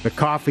 the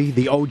coffee,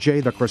 the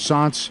OJ, the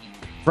croissants,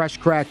 fresh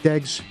cracked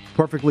eggs,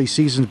 perfectly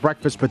seasoned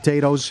breakfast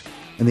potatoes,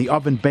 and the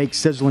oven-baked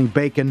sizzling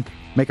bacon.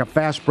 Make a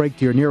fast break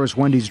to your nearest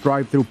Wendy's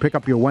drive-thru. Pick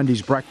up your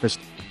Wendy's Breakfast,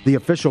 the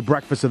official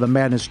breakfast of the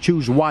Madness.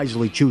 Choose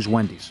wisely. Choose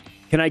Wendy's.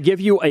 Can I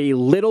give you a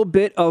little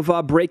bit of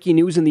breaking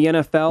news in the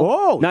NFL?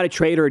 Oh. Not a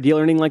trade or a deal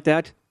or anything like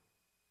that.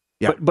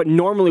 Yeah. But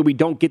normally we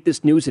don't get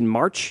this news in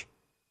March.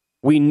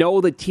 We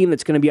know the team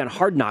that's going to be on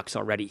Hard Knocks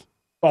already.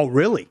 Oh,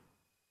 really?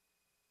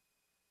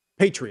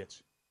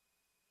 Patriots.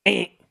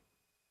 You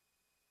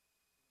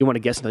want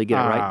to guess until you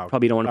get it right?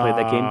 Probably don't want to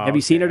play that game. Have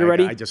you seen it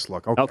already? I just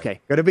look.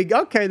 Okay. Could be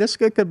okay. This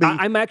could be.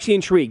 I'm actually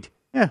intrigued.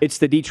 Yeah. It's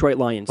the Detroit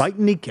Lions.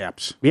 Biting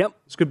kneecaps. Yep.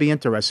 This could be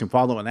interesting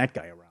following that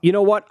guy around. You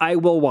know what? I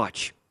will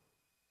watch.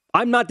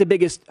 I'm not the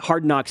biggest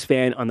Hard Knocks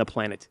fan on the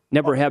planet.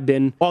 Never have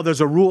been. Oh,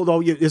 there's a rule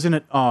though, isn't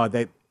it?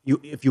 That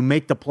if you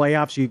make the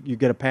playoffs, you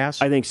get a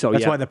pass. I think so.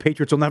 That's why the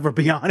Patriots will never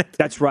be on it.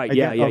 That's right.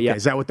 Yeah.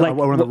 Is that what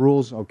one of the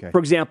rules? Okay. For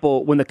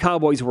example, when the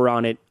Cowboys were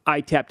on it,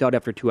 I tapped out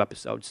after 2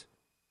 episodes.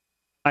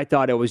 I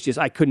thought it was just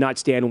I could not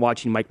stand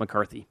watching Mike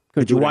McCarthy.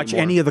 Did you watch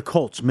any of the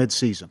Colts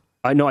mid-season?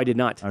 No, I did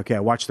not. Okay, I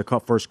watched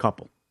the first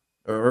couple.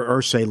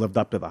 Ursay lived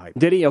up to the hype.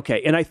 Did he?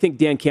 Okay, and I think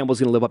Dan Campbell's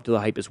going to live up to the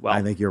hype as well.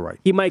 I think you're right.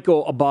 He might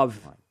go above,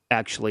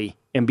 actually,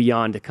 and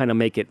beyond to kind of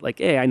make it like,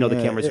 hey, I know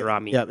the cameras are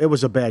on me. Yeah, it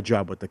was a bad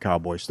job with the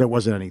Cowboys. There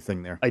wasn't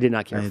anything there. I did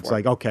not care and for it. It's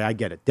like, okay, I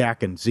get it.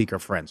 Dak and Zeke are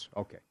friends.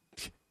 Okay.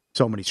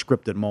 So many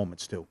scripted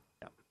moments, too.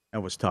 Yeah.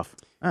 That was tough.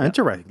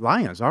 Interesting.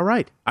 Lions, all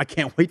right. I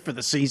can't wait for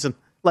the season.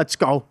 Let's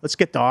go. Let's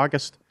get to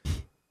August.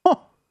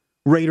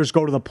 Raiders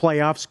go to the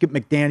playoffs, get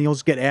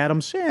McDaniels, get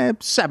Adams.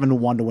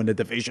 7-1 to win the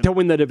division. To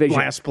win the division.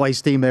 Last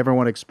place team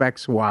everyone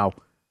expects. Wow.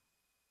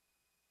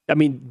 I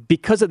mean,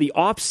 because of the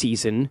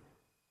offseason,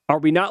 are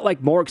we not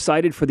like more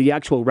excited for the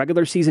actual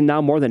regular season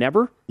now more than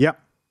ever?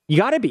 Yep. You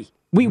got to be.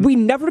 We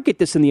never get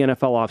this in the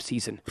NFL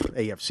offseason.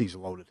 AFC's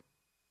loaded.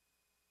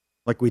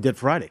 Like we did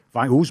Friday.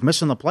 Fine. Who's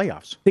missing the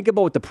playoffs? Think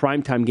about what the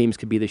primetime games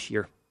could be this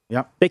year.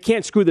 Yep. They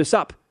can't screw this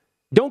up.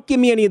 Don't give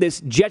me any of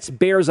this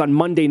Jets-Bears on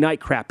Monday night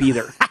crap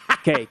either.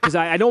 Okay, because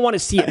I don't want to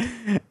see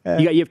it.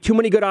 You have too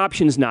many good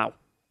options now,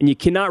 and you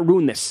cannot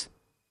ruin this.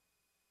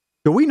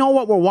 Do we know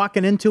what we're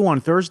walking into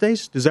on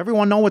Thursdays? Does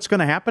everyone know what's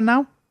going to happen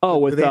now? Oh,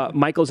 with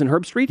Michaels and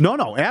Herb Street?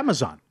 No,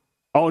 Amazon.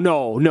 Oh,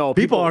 no.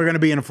 People are going to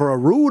be in for a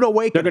rude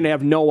awakening. They're going to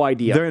have no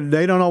idea.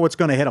 They don't know what's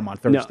going to hit them on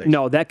Thursdays.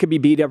 No, that could be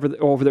beat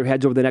over their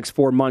heads over the next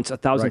 4 months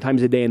 1,000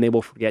 times a day, and they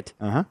will forget.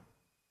 Uh-huh.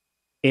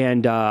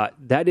 And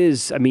that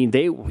is, I mean,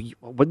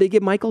 what did they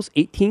give Michaels?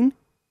 18?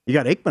 You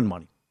got Aikman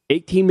money.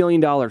 $18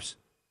 million.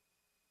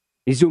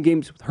 He's doing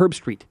games with Herb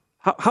Street.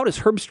 How does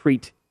Herb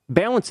Street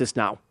balance this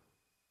now?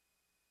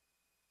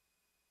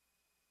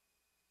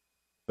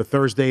 The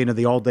Thursday into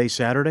the all-day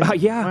Saturday?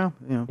 Yeah.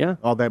 Well,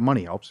 all that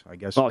money helps, I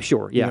guess. Oh,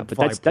 sure, yeah. But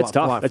that's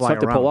tough. That's tough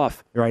to pull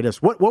off. Right.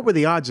 What were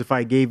the odds if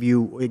I gave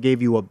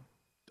you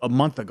a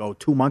month ago,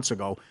 2 months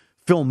ago,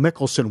 Phil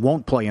Mickelson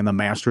won't play in the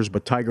Masters,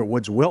 but Tiger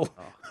Woods will?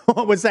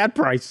 What was that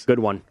price? Good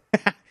one.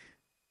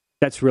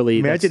 That's really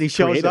Imagine he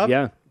shows creative, up.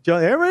 Yeah.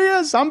 There he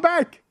is. I'm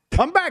back,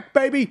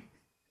 baby.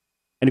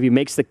 And if he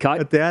makes the cut.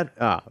 At that,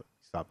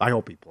 I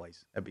hope he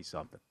plays. That'd be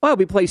something. Well,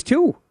 he plays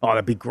too. Oh,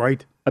 that'd be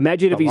great.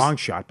 Imagine if he's a long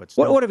shot, but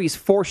still. What if he's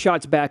 4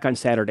 shots back on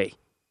Saturday?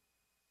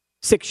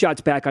 6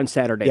 shots back on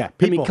Saturday. Yeah,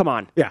 I mean, come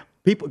on. Yeah,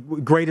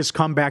 greatest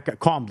comeback.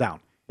 Calm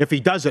down. If he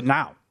does it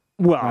now.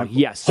 Well,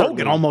 yes. Hogan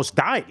certainly. almost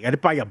died. He had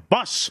it by a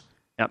bus.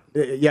 Yep.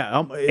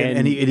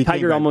 And he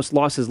Tiger almost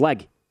lost his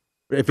leg.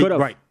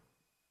 Right.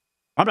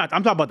 I'm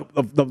talking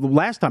about the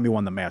last time he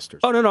won the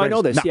Masters. Oh, no, I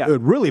know this, yeah. It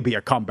would really be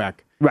a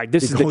comeback. Right,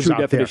 this is the true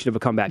definition of a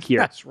comeback here.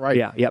 That's right.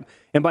 Yeah, yep.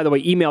 And by the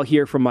way, email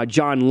here from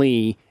John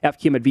Lee,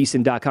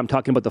 fkim@vsin.com,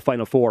 talking about the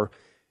Final Four.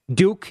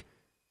 Duke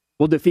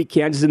will defeat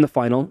Kansas in the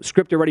final.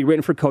 Script already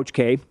written for Coach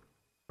K.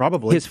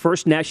 Probably. His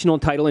first national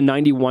title in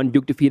 91,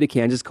 Duke defeated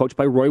Kansas, coached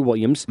by Roy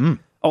Williams.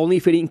 Only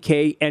fitting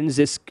K ends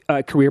this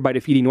career by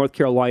defeating North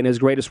Carolina, his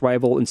greatest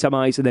rival, in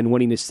semis, and then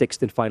winning his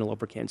 6th and final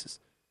over Kansas.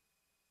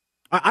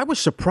 I was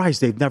surprised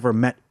they've never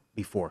met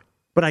before.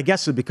 But I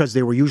guess it's because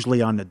they were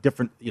usually on a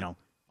different,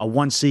 a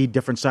 1 seed,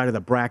 different side of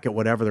the bracket,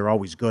 whatever. They're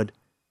always good.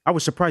 I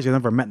was surprised they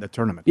never met in the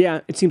tournament.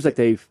 Yeah, it seems like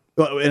they've...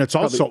 And it's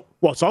also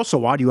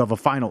odd you have a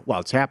final... Well,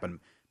 it's happened.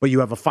 But you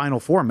have a Final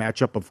Four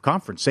matchup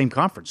of same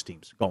conference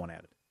teams going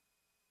at it.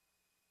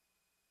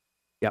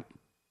 Yep.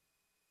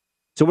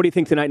 So what do you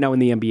think tonight now in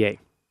the NBA?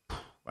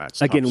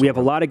 Again, we have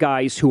a lot of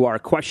guys who are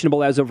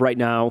questionable as of right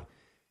now.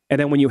 And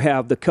then when you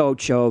have the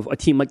coach of a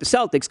team like the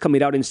Celtics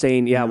coming out and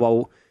saying,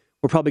 well,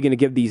 we're probably going to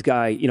give these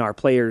guys, our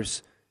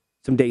players,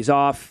 some days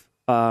off.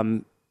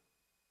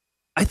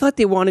 I thought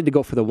they wanted to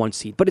go for the 1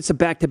 seed, but it's a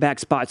back-to-back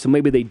spot, so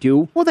maybe they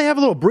do. Well, they have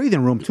a little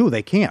breathing room, too.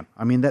 They can.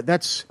 I mean,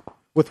 that's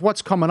with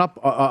what's coming up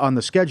on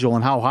the schedule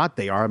and how hot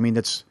they are. I mean,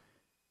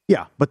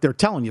 but they're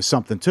telling you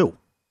something, too.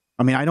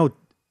 I mean, I know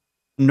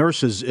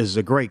Nurse is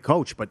a great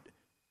coach, but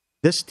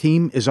this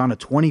team is on a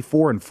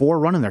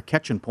 24-4 run, and they're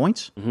catching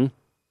points. Mm-hmm.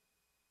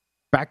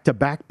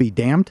 Back-to-back be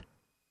damned.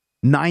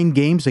 9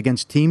 games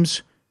against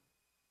teams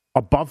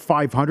above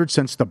 500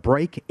 since the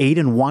break.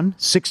 8-1,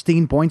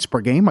 16 points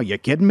per game. Are you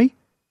kidding me?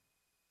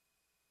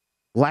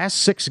 Last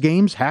 6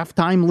 games,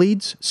 halftime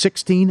leads,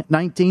 16,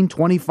 19,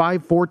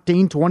 25,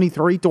 14,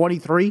 23,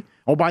 23.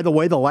 Oh, by the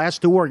way, the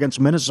last 2 are against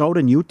Minnesota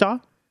and Utah.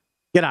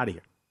 Get out of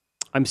here.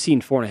 I'm seeing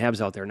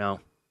 4.5s out there now.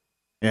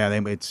 Yeah,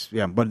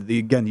 but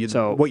again,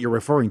 what you're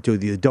referring to,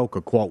 the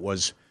Udoka quote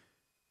was,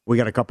 we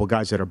got a couple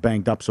guys that are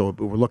banged up, so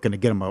we're looking to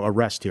get them a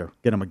rest here,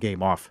 get them a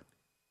game off.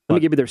 Let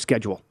me give you their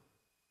schedule.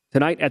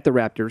 Tonight at the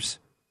Raptors,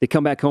 they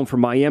come back home from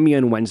Miami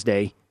on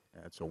Wednesday.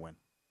 That's a win.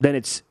 Then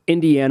it's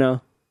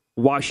Indiana,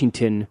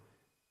 Washington.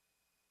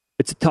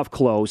 It's a tough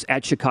close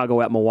at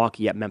Chicago, at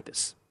Milwaukee, at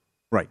Memphis.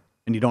 Right,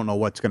 and you don't know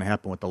what's going to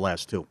happen with the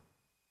last 2.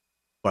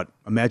 But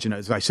imagine,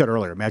 as I said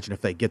earlier, imagine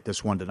if they get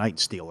this one tonight and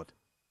steal it.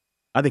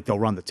 I think they'll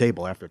run the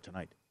table after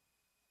tonight.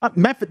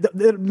 Memphis,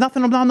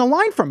 nothing on the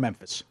line from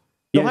Memphis.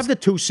 They'll have the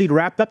 2 seed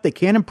wrapped up. They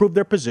can't improve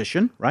their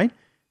position, right?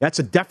 That's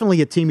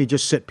definitely a team you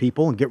just sit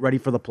people and get ready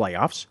for the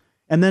playoffs.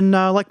 And then,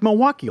 like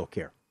Milwaukee will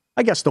care.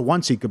 I guess the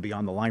 1 seed could be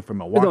on the line for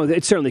Milwaukee. No,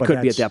 it certainly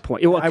could be at that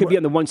point. Well, it could be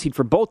on the 1 seed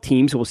for both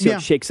teams. We'll see how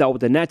it shakes out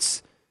with the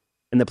Nets.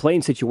 in the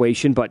play-in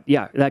situation. But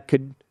yeah, that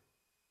could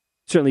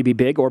certainly be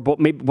big. Or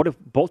maybe what if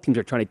both teams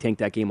are trying to tank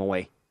that game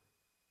away?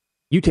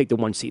 You take the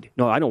 1 seed.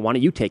 No, I don't want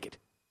it. You take it.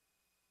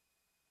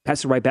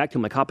 Pass it right back to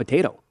them like hot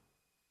potato.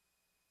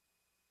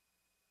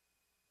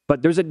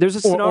 But there's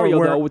a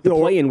scenario, though, with the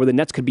play-in where the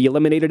Nets could be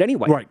eliminated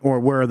anyway. Right, or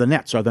where are the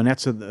Nets? Are the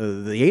Nets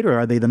the 8 or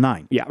are they the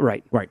 9? Yeah,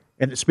 right. Right.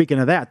 And speaking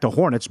of that, the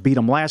Hornets beat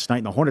them last night,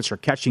 and the Hornets are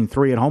catching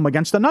 3 at home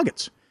against the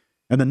Nuggets.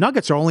 And the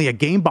Nuggets are only a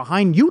game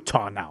behind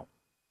Utah now.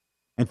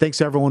 And thanks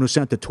to everyone who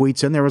sent the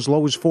tweets in, they're as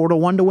low as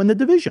 4-1 to win the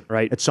division.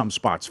 Right. At some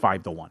spots,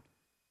 5-1.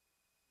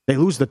 They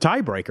lose the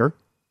tiebreaker,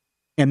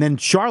 and then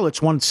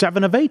Charlotte's won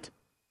 7 of 8.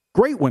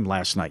 Great win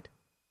last night.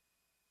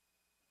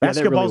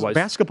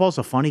 Basketball's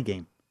a funny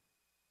game.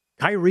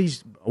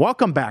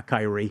 Welcome back,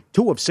 Kyrie.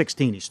 2 of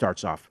 16 he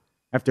starts off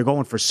after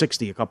going for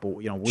 60 a couple,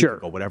 weeks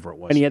ago, whatever it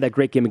was. And he had that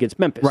great game against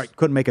Memphis. Right,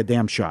 couldn't make a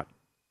damn shot.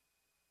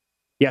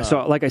 Yeah,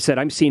 so like I said,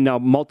 I'm seeing now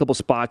multiple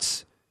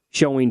spots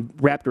showing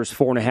Raptors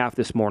 4.5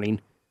 this morning.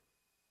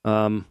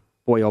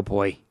 Boy, oh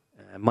boy.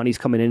 Money's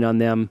coming in on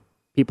them.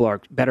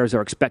 Bettors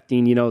are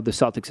expecting, the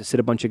Celtics to sit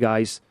a bunch of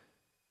guys.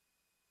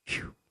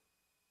 Whew.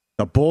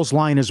 The Bulls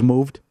line has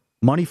moved.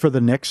 Money for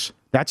the Knicks.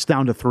 That's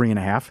down to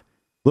 3.5.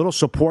 Little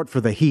support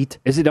for the Heat.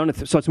 Is it down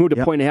to so it's moved to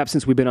 1.5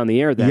 since we've been on the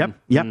air then?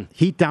 Yep.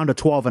 Heat down to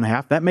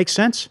 12.5. That makes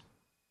sense.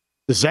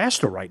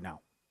 Disaster right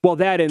now. Well,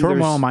 that and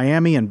turmoil in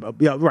Miami and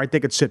they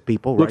could sit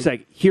people. Looks right?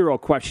 like Hero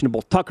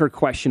questionable, Tucker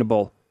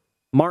questionable,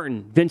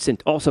 Martin,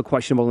 Vincent also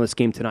questionable in this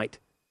game tonight.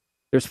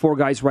 There's 4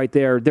 guys right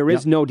there. There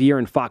is no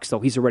De'Aaron Fox though.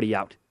 He's already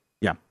out.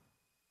 Yeah.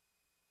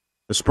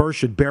 The Spurs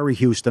should bury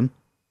Houston.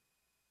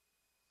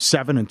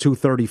 7 and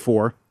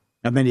 234,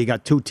 and then you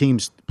got 2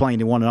 teams playing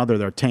to one another.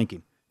 They're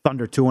tanking.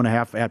 Thunder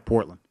 2.5 at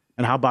Portland.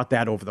 And how about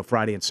that over the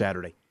Friday and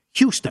Saturday?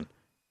 Houston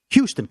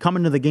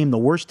coming to the game, the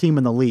worst team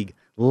in the league,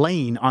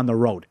 laying on the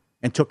road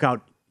and took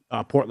out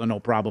Portland no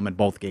problem in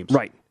both games.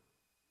 Right.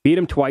 Beat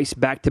them twice,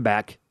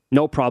 back-to-back.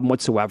 No problem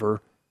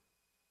whatsoever.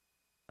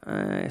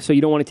 So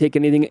you don't want to take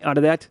anything out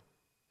of that?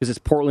 Because it's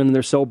Portland and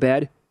they're so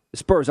bad? The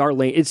Spurs are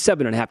laying. It's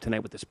 7.5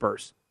 tonight with the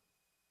Spurs.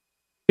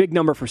 Big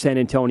number for San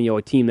Antonio,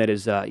 a team that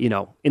is,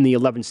 in the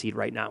 11 seed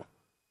right now.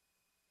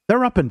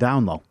 They're up and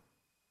down, though.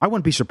 I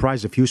wouldn't be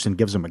surprised if Houston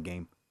gives them a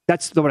game.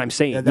 That's what I'm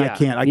saying.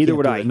 Neither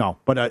would I. No,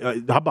 but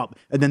how about?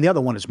 And then the other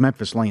one is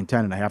Memphis laying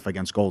 10.5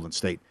 against Golden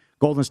State.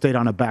 Golden State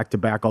on a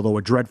back-to-back, although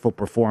a dreadful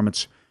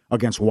performance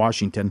against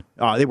Washington.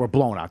 They were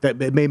blown out. It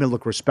made me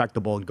look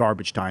respectable in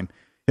garbage time.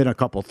 Hit a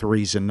couple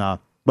threes,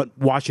 but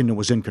Washington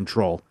was in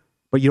control.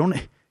 But you're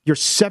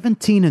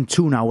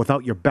 17-2 now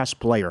without your best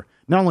player.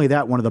 Not only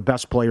that, one of the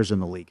best players in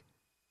the league.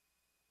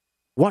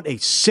 What a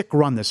sick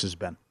run this has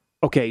been.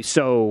 Okay,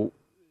 so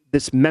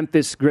this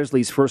Memphis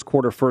Grizzlies first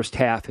quarter, first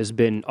half has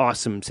been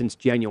awesome since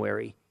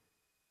January.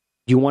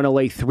 Do you want to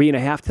lay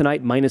 3.5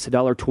 tonight, minus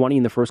 $1.20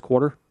 in the first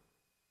quarter?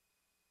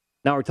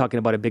 Now we're talking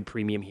about a big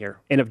premium here.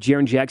 And if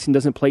Jaren Jackson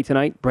doesn't play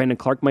tonight, Brandon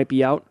Clark might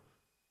be out.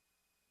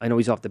 I know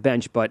he's off the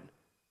bench, but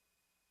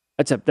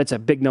that's a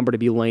big number to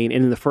be laying.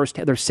 And in the first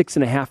half, they're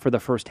 6.5 for the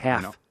first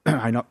half.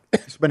 I know.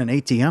 It's been an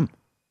ATM.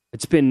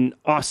 It's been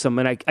awesome.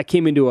 And I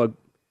came into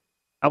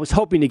I was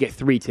hoping to get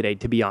 3 today,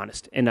 to be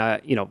honest. And,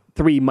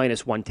 3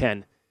 minus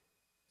 110.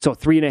 So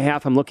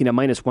 3.5, I'm looking at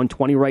minus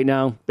 120 right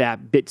now.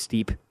 That bit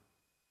steep.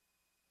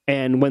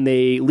 And when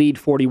they lead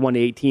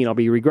 41-18, I'll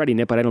be regretting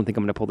it, but I don't think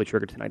I'm going to pull the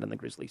trigger tonight on the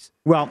Grizzlies.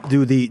 Well,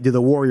 do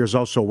the Warriors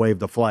also wave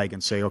the flag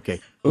and say,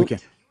 okay, we can?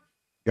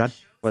 Good?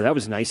 Well, that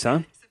was nice,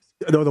 huh?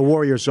 Though the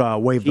Warriors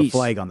waved the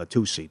flag on the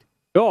 2 seed.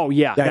 Oh,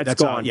 yeah,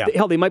 that's gone.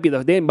 Hell, they might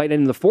end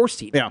in the 4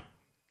 seed. Yeah.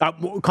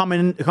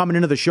 Coming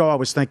into the show, I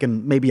was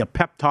thinking maybe a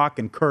pep talk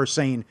and Kerr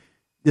saying,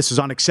 this is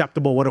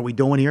unacceptable. What are we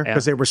doing here?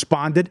 Because they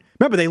responded.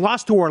 Remember, they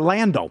lost to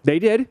Orlando. They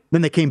did.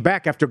 Then they came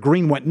back after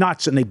Green went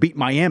nuts and they beat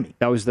Miami.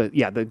 That was the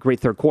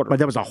great third quarter. But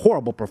that was a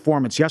horrible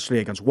performance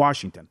yesterday against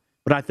Washington.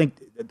 But I think,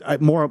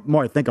 more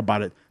I think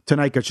about it,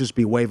 tonight could just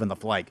be waving the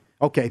flag.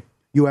 Okay,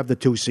 you have the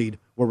 2 seed.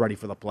 We're ready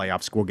for the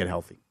playoffs. We'll get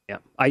healthy. Yeah,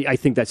 I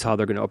think that's how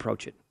they're going to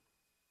approach it.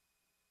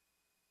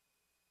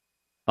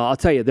 I'll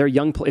tell you, they're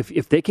young.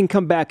 If they can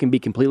come back and be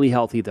completely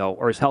healthy, though,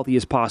 or as healthy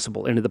as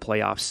possible into the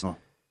playoffs,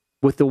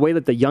 with the way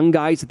that the young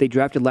guys that they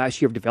drafted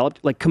last year have developed,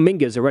 like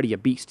Kuminga is already a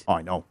beast. Oh,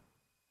 I know.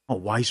 Oh,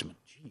 Wiseman.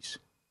 Jeez.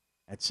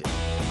 That's it.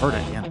 Hurt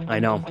again. I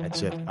know.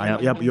 That's it.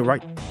 Yeah, but you're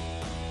right.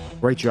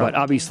 Great job. But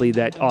obviously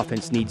that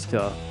offense needs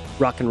to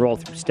rock and roll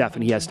through Steph,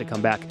 and he has to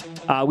come back.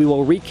 We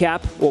will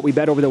recap what we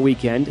bet over the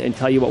weekend and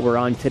tell you what we're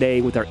on today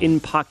with our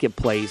in-pocket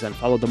plays on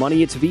Follow the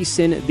Money. It's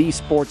VSiN, the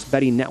Sports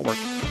Betting Network.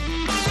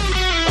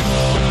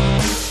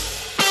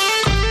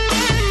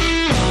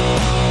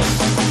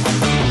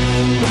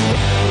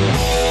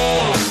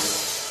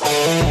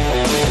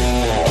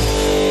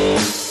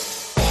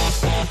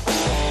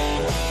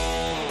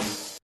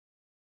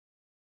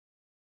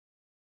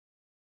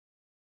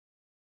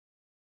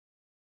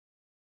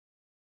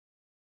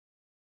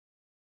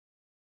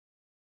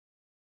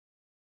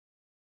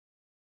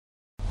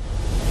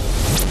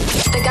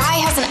 The guy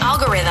has an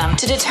algorithm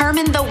to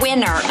determine the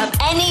winner of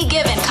any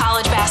given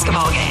college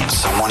basketball game.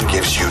 Someone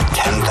gives you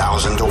 10,000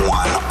 to 1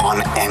 on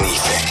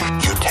anything.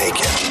 You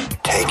take it.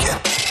 Take it.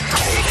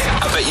 Take it.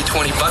 I bet you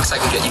 $20 I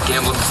can get you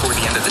gambling before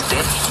the end of the day.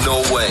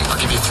 No way.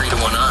 I'll give you 3 to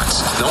 1 odds.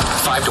 Nope.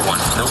 5 to 1.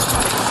 Nope.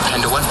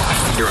 10 to 1.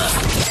 You're on.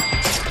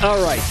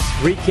 All right.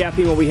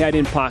 Recapping what we had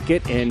in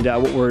pocket and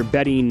what we're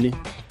betting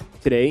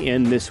today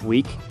and this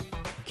week.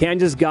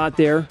 Kansas got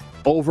there.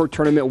 Over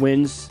tournament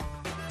wins,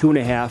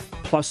 2.5,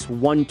 plus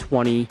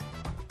 120.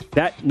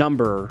 That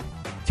number,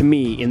 to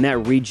me, in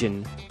that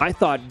region, I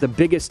thought the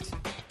biggest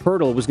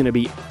hurdle was going to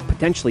be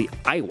potentially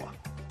Iowa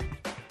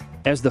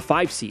as the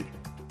 5 seed.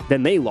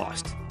 Then they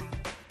lost.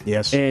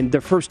 Yes. And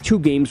the first 2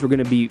 games were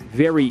going to be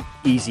very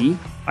easy,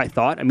 I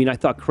thought. I mean, I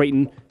thought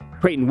Creighton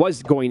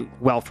was going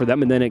well for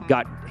them, and then it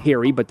got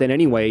hairy. But then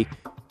anyway,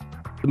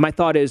 my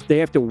thought is they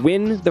have to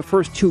win the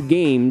first 2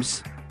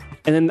 games,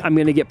 and then I'm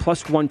going to get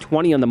plus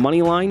 120 on the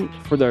money line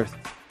for the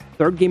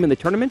 3rd game in the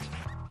tournament.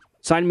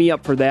 Sign me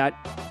up for that.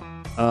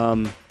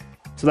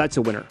 So that's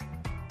a winner.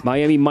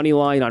 Miami money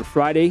line on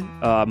Friday,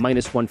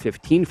 minus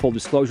 115. Full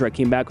disclosure, I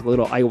came back with a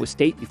little Iowa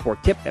State before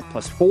tip at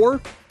plus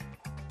 4.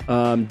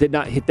 Did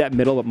not hit that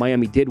middle, but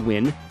Miami did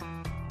win.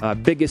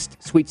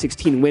 Biggest Sweet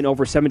 16 win,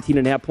 over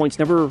 17.5 points.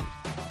 Never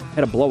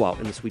had a blowout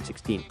in the Sweet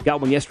 16. Got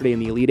one yesterday in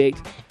the Elite 8.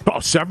 Oh,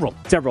 several.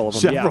 Several of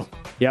them, Several.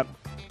 Yeah. Yep.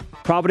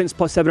 Providence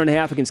plus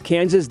 7.5 against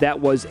Kansas. That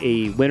was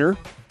a winner.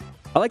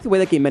 I like the way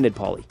that game ended,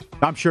 Paulie.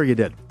 I'm sure you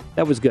did.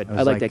 That was good.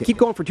 I like that. Keep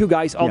going for 2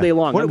 guys all day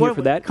long. I'm here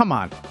for that. Come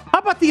on. How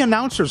about the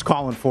announcers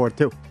calling for it,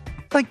 too?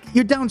 Like,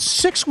 you're down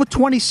 6 with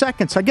 20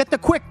 seconds. I get the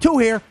quick 2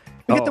 here.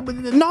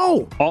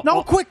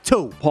 No quick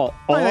 2. Paul,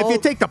 if you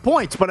take the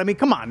points, but I mean,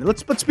 come on,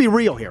 let's be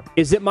real here.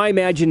 Is it my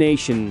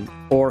imagination,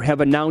 or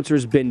have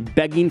announcers been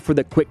begging for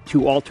the quick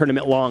 2 all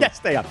tournament long? Yes,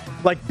 they have.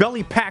 Like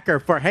Billy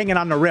Packer for hanging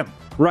on the rim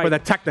for the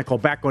technical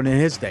back in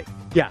his day.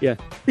 Yeah.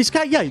 These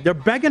guys, they're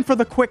begging for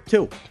the quick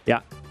 2.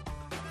 Yeah.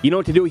 You know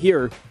what to do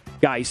here,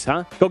 guys,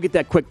 huh? Go get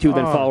that quick 2,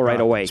 then follow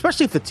right away.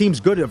 Especially if the team's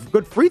good, a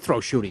good free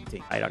throw shooting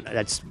team. I don't know.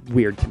 That's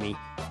weird to me.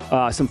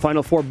 Some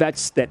Final Four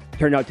bets that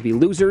turned out to be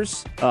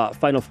losers.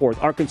 Final Four,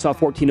 Arkansas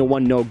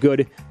 14-1, no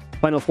good.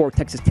 Final Four,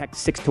 Texas Tech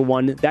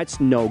 6-1, that's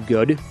no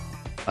good.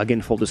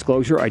 Again, full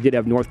disclosure, I did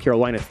have North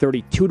Carolina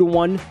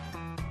 32-1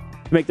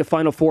 to make the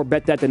Final Four.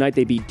 Bet that the night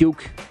they beat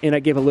Duke, and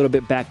I gave a little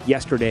bit back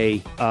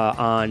yesterday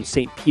on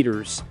St.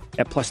 Peter's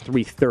at plus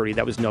 330.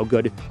 That was no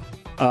good.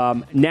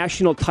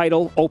 National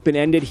title,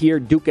 open-ended here,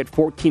 Duke at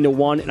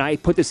 14-1, and I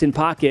put this in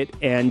pocket,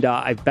 and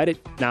I've bet it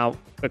now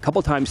a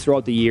couple times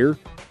throughout the year.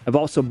 I've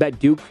also bet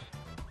Duke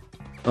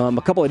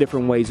a couple of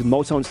different ways,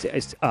 most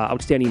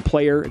outstanding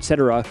player,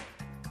 etc.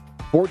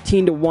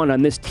 14-1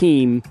 on this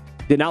team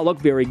did not look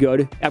very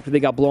good after they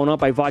got blown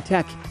up by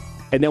Vatek.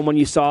 And then when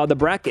you saw the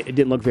bracket, it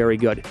didn't look very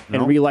good. No.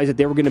 And realized that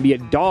they were going to be a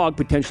dog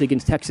potentially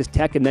against Texas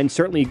Tech, and then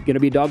certainly going to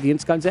be a dog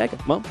against Gonzaga.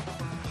 Well,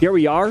 here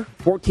we are,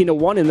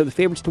 14-1, and they're the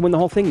favorites to win the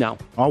whole thing now.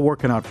 All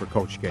working out for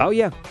Coach K. Oh,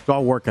 yeah. It's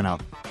all working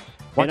out.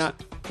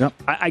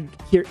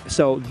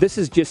 So this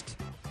is just,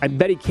 I'm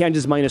betting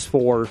Kansas minus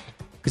 4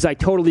 because I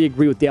totally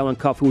agree with Dalen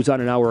Cuff, who was on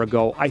an hour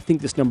ago. I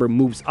think this number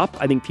moves up.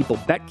 I think people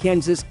bet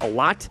Kansas a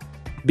lot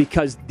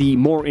because the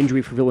more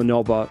injury for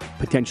Villanova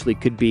potentially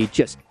could be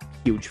just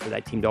huge for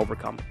that team to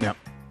overcome. Yep.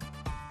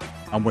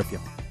 I'm with you.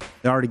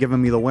 They're already giving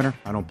me the winner.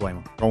 I don't blame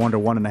them. Go under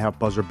 1.5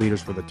 buzzer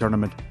beaters for the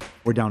tournament.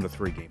 We're down to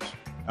 3 games.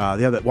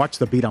 Watch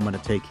the beat I'm going to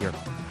take here.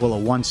 Will a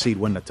 1 seed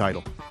win the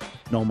title?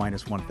 No,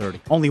 minus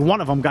 130. Only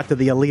one of them got to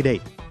the Elite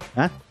 8.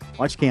 Huh?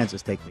 Watch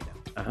Kansas take me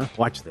down.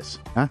 Watch this.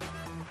 Huh?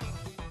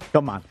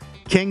 Come on.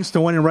 Kings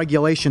to win in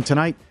regulation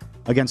tonight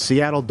against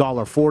Seattle,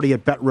 $1.40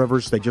 at Bet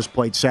Rivers. They just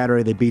played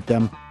Saturday. They beat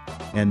them.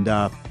 And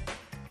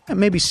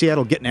maybe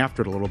Seattle getting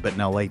after it a little bit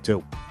in L.A.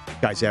 too.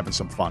 Guys having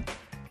some fun.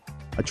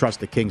 I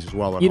trust the Kings as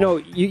well.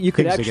 You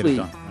could actually,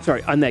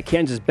 on that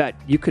Kansas bet,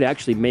 you could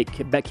actually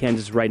bet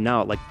Kansas right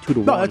now at like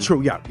 2-1. No, that's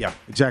true. Yeah,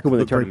 exactly. To win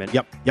the tournament.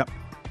 Yep.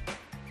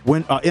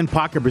 Win in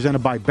pocket presented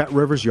by Bet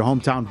Rivers, your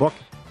hometown book.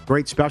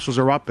 Great specials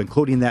are up,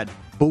 including that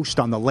boost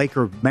on the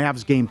Laker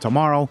Mavs game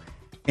tomorrow,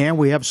 and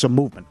we have some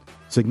movement,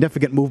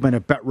 significant movement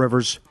at Bet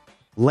Rivers.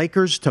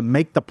 Lakers to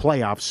make the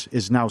playoffs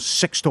is now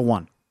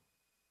 6-1.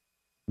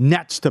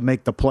 Nets to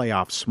make the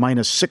playoffs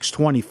minus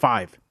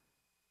 625.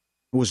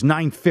 It was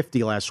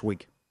 950 last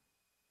week.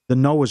 The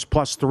no is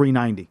plus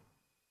 390.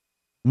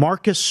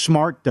 Marcus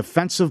Smart,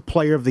 Defensive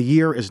Player of the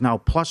Year, is now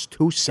plus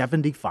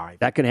 275.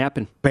 That can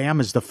happen. Bam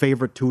is the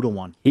favorite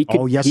 2-1. He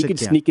could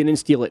sneak in and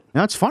steal it.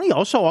 Now, it's funny.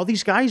 Also, all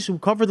these guys who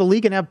cover the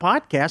league and have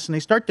podcasts, and they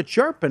start to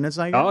chirp, and it's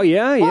like,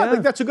 I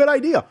think that's a good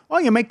idea. Oh,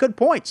 you make good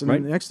points. And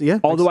right.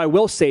 Although I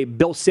will say,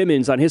 Bill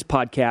Simmons on his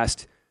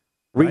podcast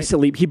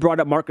recently, he brought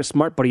up Marcus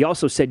Smart, but he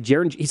also said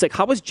he's like,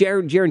 how was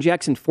Jaren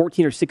Jackson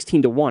 14 or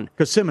 16-1?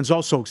 Because Simmons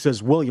also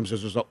says Williams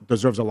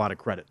deserves a lot of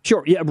credit.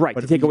 Sure, yeah, right.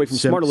 But to take away from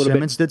Smart a little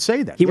Simmons did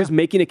say that. He was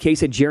making a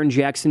case that Jaren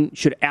Jackson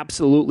should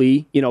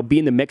absolutely, be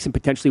in the mix and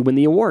potentially win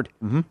the award,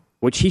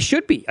 which he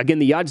should be. Again,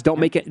 the odds don't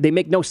make it. They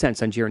make no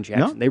sense on Jaren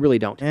Jackson. No. They really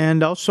don't.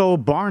 And also,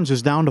 Barnes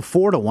is down to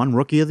 4-1,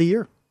 Rookie of the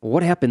Year. Well,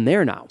 what happened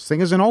there now? This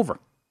thing isn't over.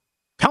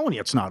 telling you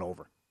it's not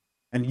over.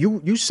 And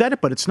you said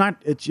it, but it's not.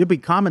 It should be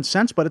common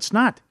sense, but it's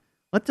not.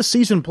 Let the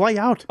season play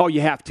out. Oh,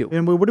 you have to.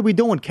 And what are we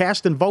doing?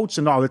 Casting votes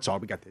and all. That's all.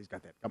 We got this.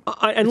 Got that.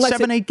 Unless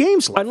 7-8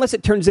 games left. Unless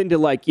it turns into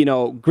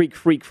Greek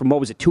Freak from,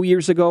 2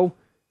 years ago?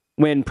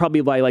 When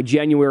probably by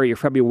January or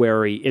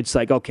February, it's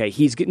like, okay,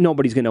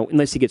 nobody's going to,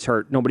 unless he gets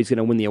hurt, nobody's going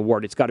to win the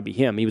award. It's got to be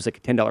him. He was like a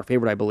 $10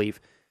 favorite, I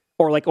believe.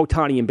 Or like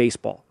Ohtani in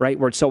baseball, right?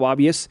 Where it's so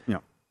obvious. Yeah.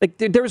 Like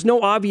there's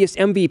no obvious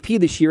MVP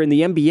this year in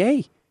the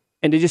NBA.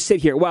 And to just sit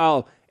here,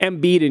 well,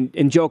 Embiid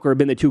and Joker have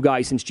been the two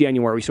guys since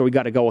January, so we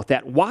got to go with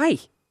that. Why?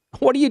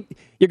 You're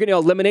going to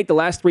eliminate the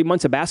last 3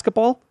 months of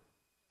basketball?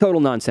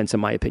 Total nonsense,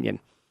 in my opinion.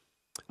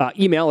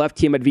 Email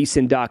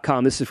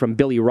ftm@vsin.com. This is from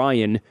Billy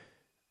Ryan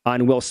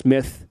on Will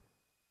Smith.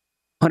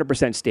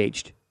 100%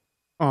 staged.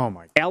 Oh,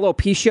 my God.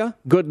 Alopecia,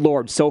 good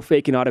Lord, so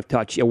fake and out of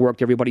touch. It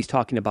worked. Everybody's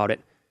talking about it.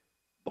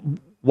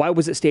 Why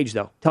was it staged,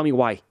 though? Tell me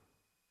why.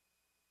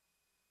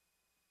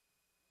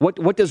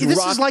 What does this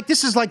Rock...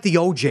 This is like the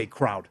OJ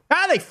crowd.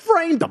 They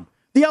framed him.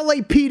 The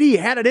LAPD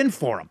had it in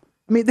for him.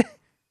 I mean,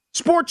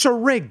 sports are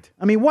rigged.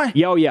 I mean, what?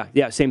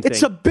 Yeah, same thing.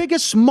 It's the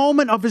biggest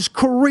moment of his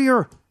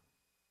career.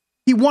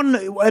 He won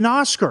an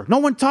Oscar. No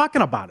one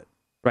talking about it.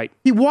 Right.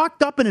 He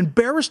walked up and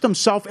embarrassed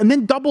himself and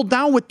then doubled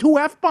down with 2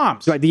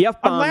 F-bombs. Right, the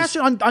F-bombs...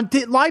 On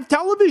live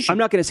television. I'm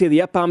not going to say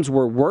the F-bombs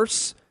were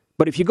worse,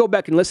 but if you go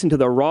back and listen to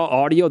the raw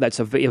audio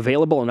that's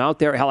available and out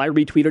there, hell, I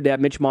retweeted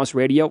that Mitch Moss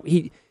radio.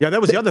 That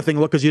was the other thing,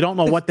 look, because you don't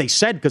know what they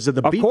said because of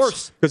the beats. Of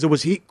course. Because it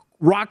was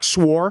Rock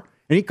swore,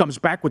 and he comes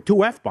back with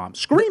 2 F-bombs,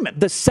 screaming.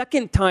 The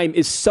second time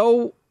is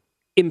so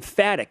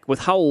emphatic with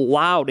how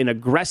loud and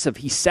aggressive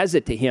he says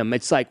it to him.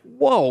 It's like,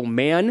 whoa,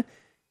 man.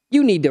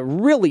 You need to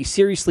really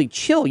seriously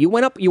chill. You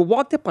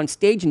walked up on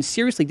stage and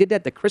seriously did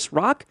that to Chris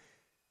Rock.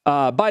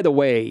 By the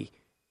way,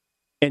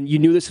 and you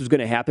knew this was going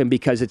to happen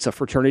because it's a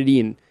fraternity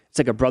and it's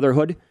like a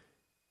brotherhood.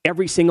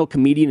 Every single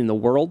comedian in the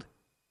world,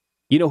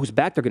 you know whose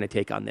back they're going to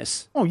take on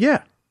this. Oh,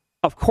 yeah.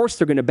 Of course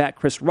they're going to back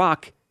Chris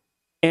Rock.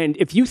 And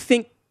if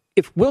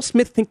Will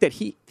Smith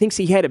thinks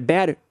he had it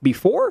bad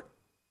before,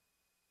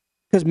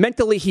 because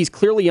mentally he's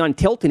clearly on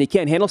tilt and he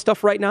can't handle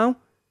stuff right now,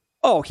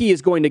 he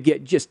is going to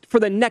get just, for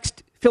the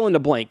next fill in the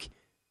blank,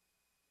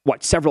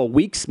 several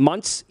weeks,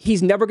 months,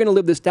 he's never going to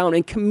live this down,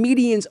 and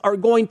comedians are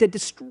going to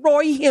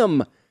destroy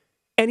him.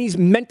 And he's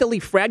mentally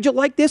fragile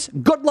like this.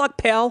 Good luck,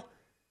 pal.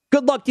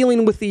 Good luck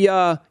dealing with the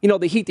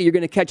the heat that you're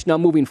going to catch now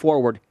moving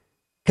forward,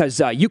 because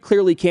you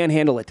clearly can't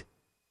handle it.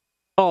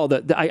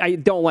 I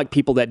don't like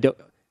people that do.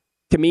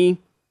 To me,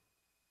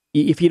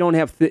 if you don't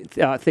have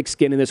thick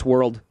skin in this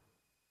world,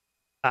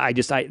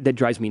 that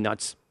drives me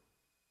nuts.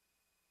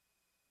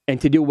 And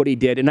to do what he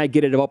did, and I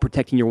get it about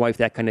protecting your wife,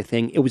 that kind of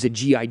thing. It was a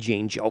G.I.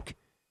 Jane joke.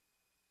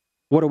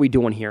 What are we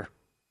doing here?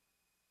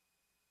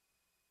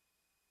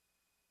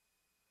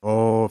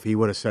 Oh, if he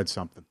would have said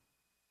something.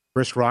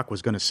 Chris Rock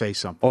was going to say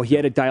something. Oh, he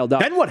had it dialed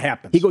up. Then what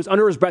happens? He goes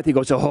under his breath. He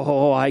goes,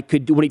 I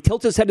could do. When he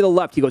tilts his head to the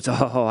left, he goes,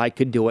 I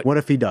could do it. What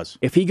if he does?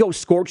 If he goes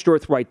scorched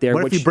earth right there.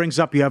 What if he brings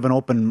up you have an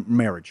open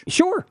marriage?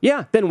 Sure,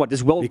 yeah. Then what?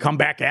 Does Will... You come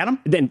back at him?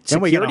 Then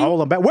we got to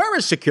hold him back. Where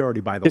is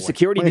security, by the way? The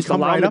security just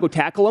allow him to go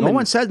tackle him? No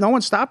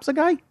one stops the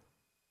guy?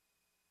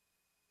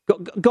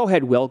 Go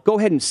ahead, Will. Go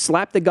ahead and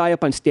slap the guy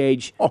up on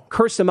stage,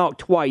 curse him out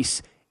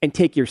twice, and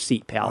take your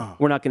seat, pal.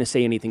 We're not going to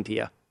say anything to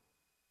you.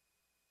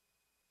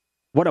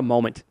 What a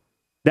moment.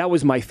 That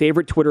was my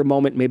favorite Twitter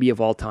moment maybe of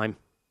all time.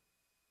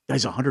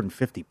 Guy's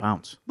 150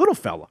 pounds. Little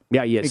fella.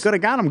 Yeah, he is. He could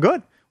have got him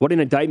good. What an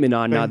indictment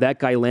on that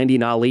guy,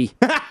 Landing Ali.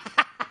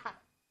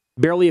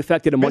 Barely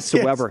affected him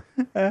whatsoever.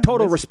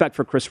 Total respect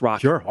for Chris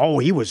Rock. Sure. Oh,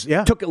 he was,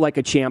 yeah. Took it like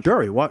a champ.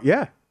 Sure, he was,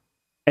 yeah.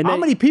 And how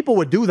many people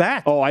would do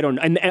that? Oh, I don't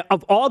know. And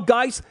of all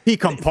guys... He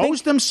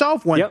composed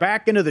himself, went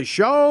back into the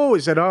show.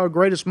 Is it our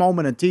greatest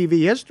moment in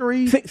TV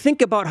history?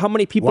 Think about how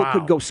many people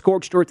could go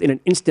scorched earth in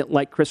an instant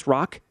like Chris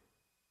Rock.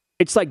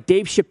 It's like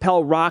Dave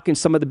Chappelle, Rock, and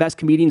some of the best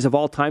comedians of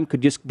all time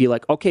could just be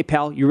like, okay,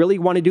 pal, you really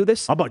want to do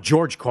this? How about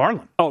George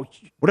Carlin? Oh.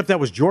 What if that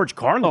was George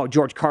Carlin? Oh,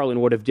 George Carlin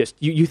would have just...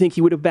 You think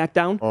he would have backed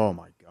down? Oh,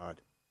 my God.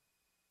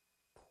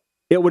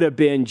 It would have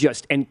been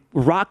just... And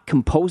Rock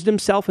composed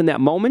himself in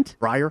that moment.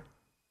 Pryor?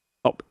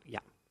 Oh, yeah.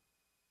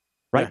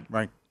 Right? Yeah,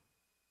 right.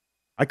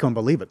 I couldn't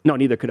believe it. No,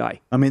 neither could I.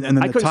 I mean, and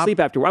then I couldn't sleep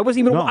after. I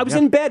wasn't even. I was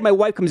in bed. My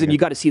wife comes in. You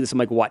got to see this. I'm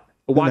like, what?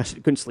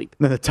 Couldn't sleep.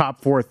 Then the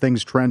top 4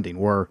 things trending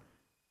were,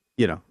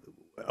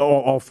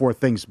 all 4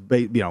 things.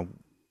 The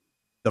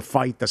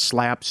fight, the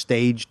slap,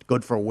 staged,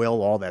 good for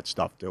Will, all that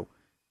stuff too.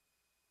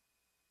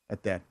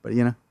 At that, but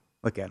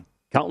look at him.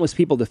 Countless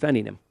people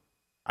defending him.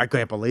 I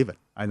can't believe it.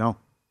 I know.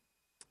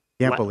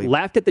 Can't believe it.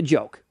 Laughed at the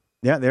joke.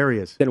 Yeah, there he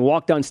is. Then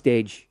walked on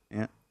stage.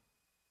 Yeah.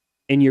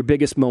 In your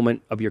biggest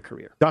moment of your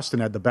career.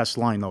 Dustin had the best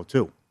line though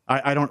too.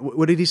 I don't.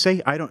 What did he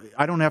say? I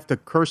don't have to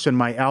curse in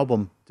my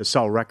album to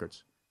sell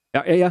records.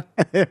 Yeah.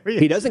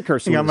 He doesn't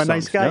curse. I'm a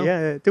nice guy. No?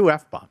 Yeah, 2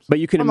 F-bombs. But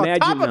you can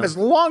imagine on the top of his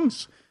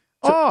lungs.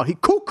 He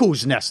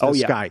cuckoo's nest.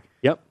 This guy.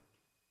 Yep.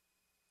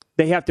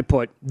 They have to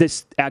put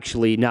this.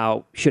 Actually,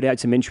 now should add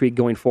some intrigue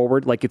going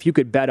forward. Like if you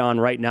could bet on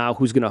right now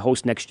who's going to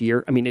host next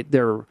year. I mean,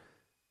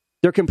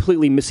 They're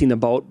completely missing the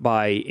boat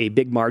by a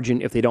big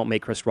margin if they don't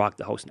make Chris Rock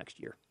the host next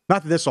year.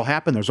 Not that this will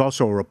happen. There's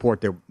also a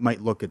report they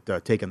might look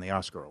at taking the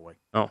Oscar away.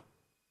 Oh.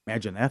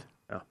 Imagine that.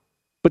 Yeah.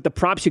 But the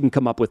props you can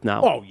come up with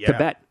now yeah. to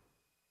bet.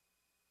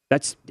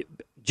 That's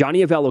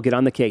Johnny Avello, get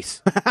on the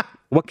case.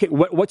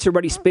 What's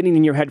already spinning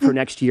in your head for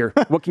next year?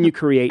 What can you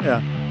create?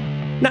 Yeah.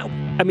 No,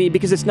 I mean,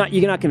 because it's not,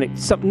 you're not going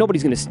to,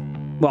 nobody's going to,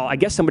 well, I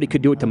guess somebody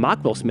could do it to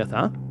mock Will Smith,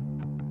 huh?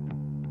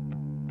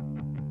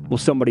 Will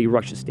somebody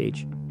rush the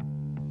stage?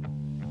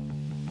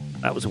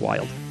 That was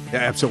wild. Yeah,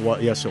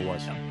 absolutely. Yes, it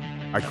was.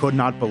 I could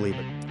not believe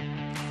it.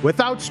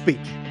 Without speech.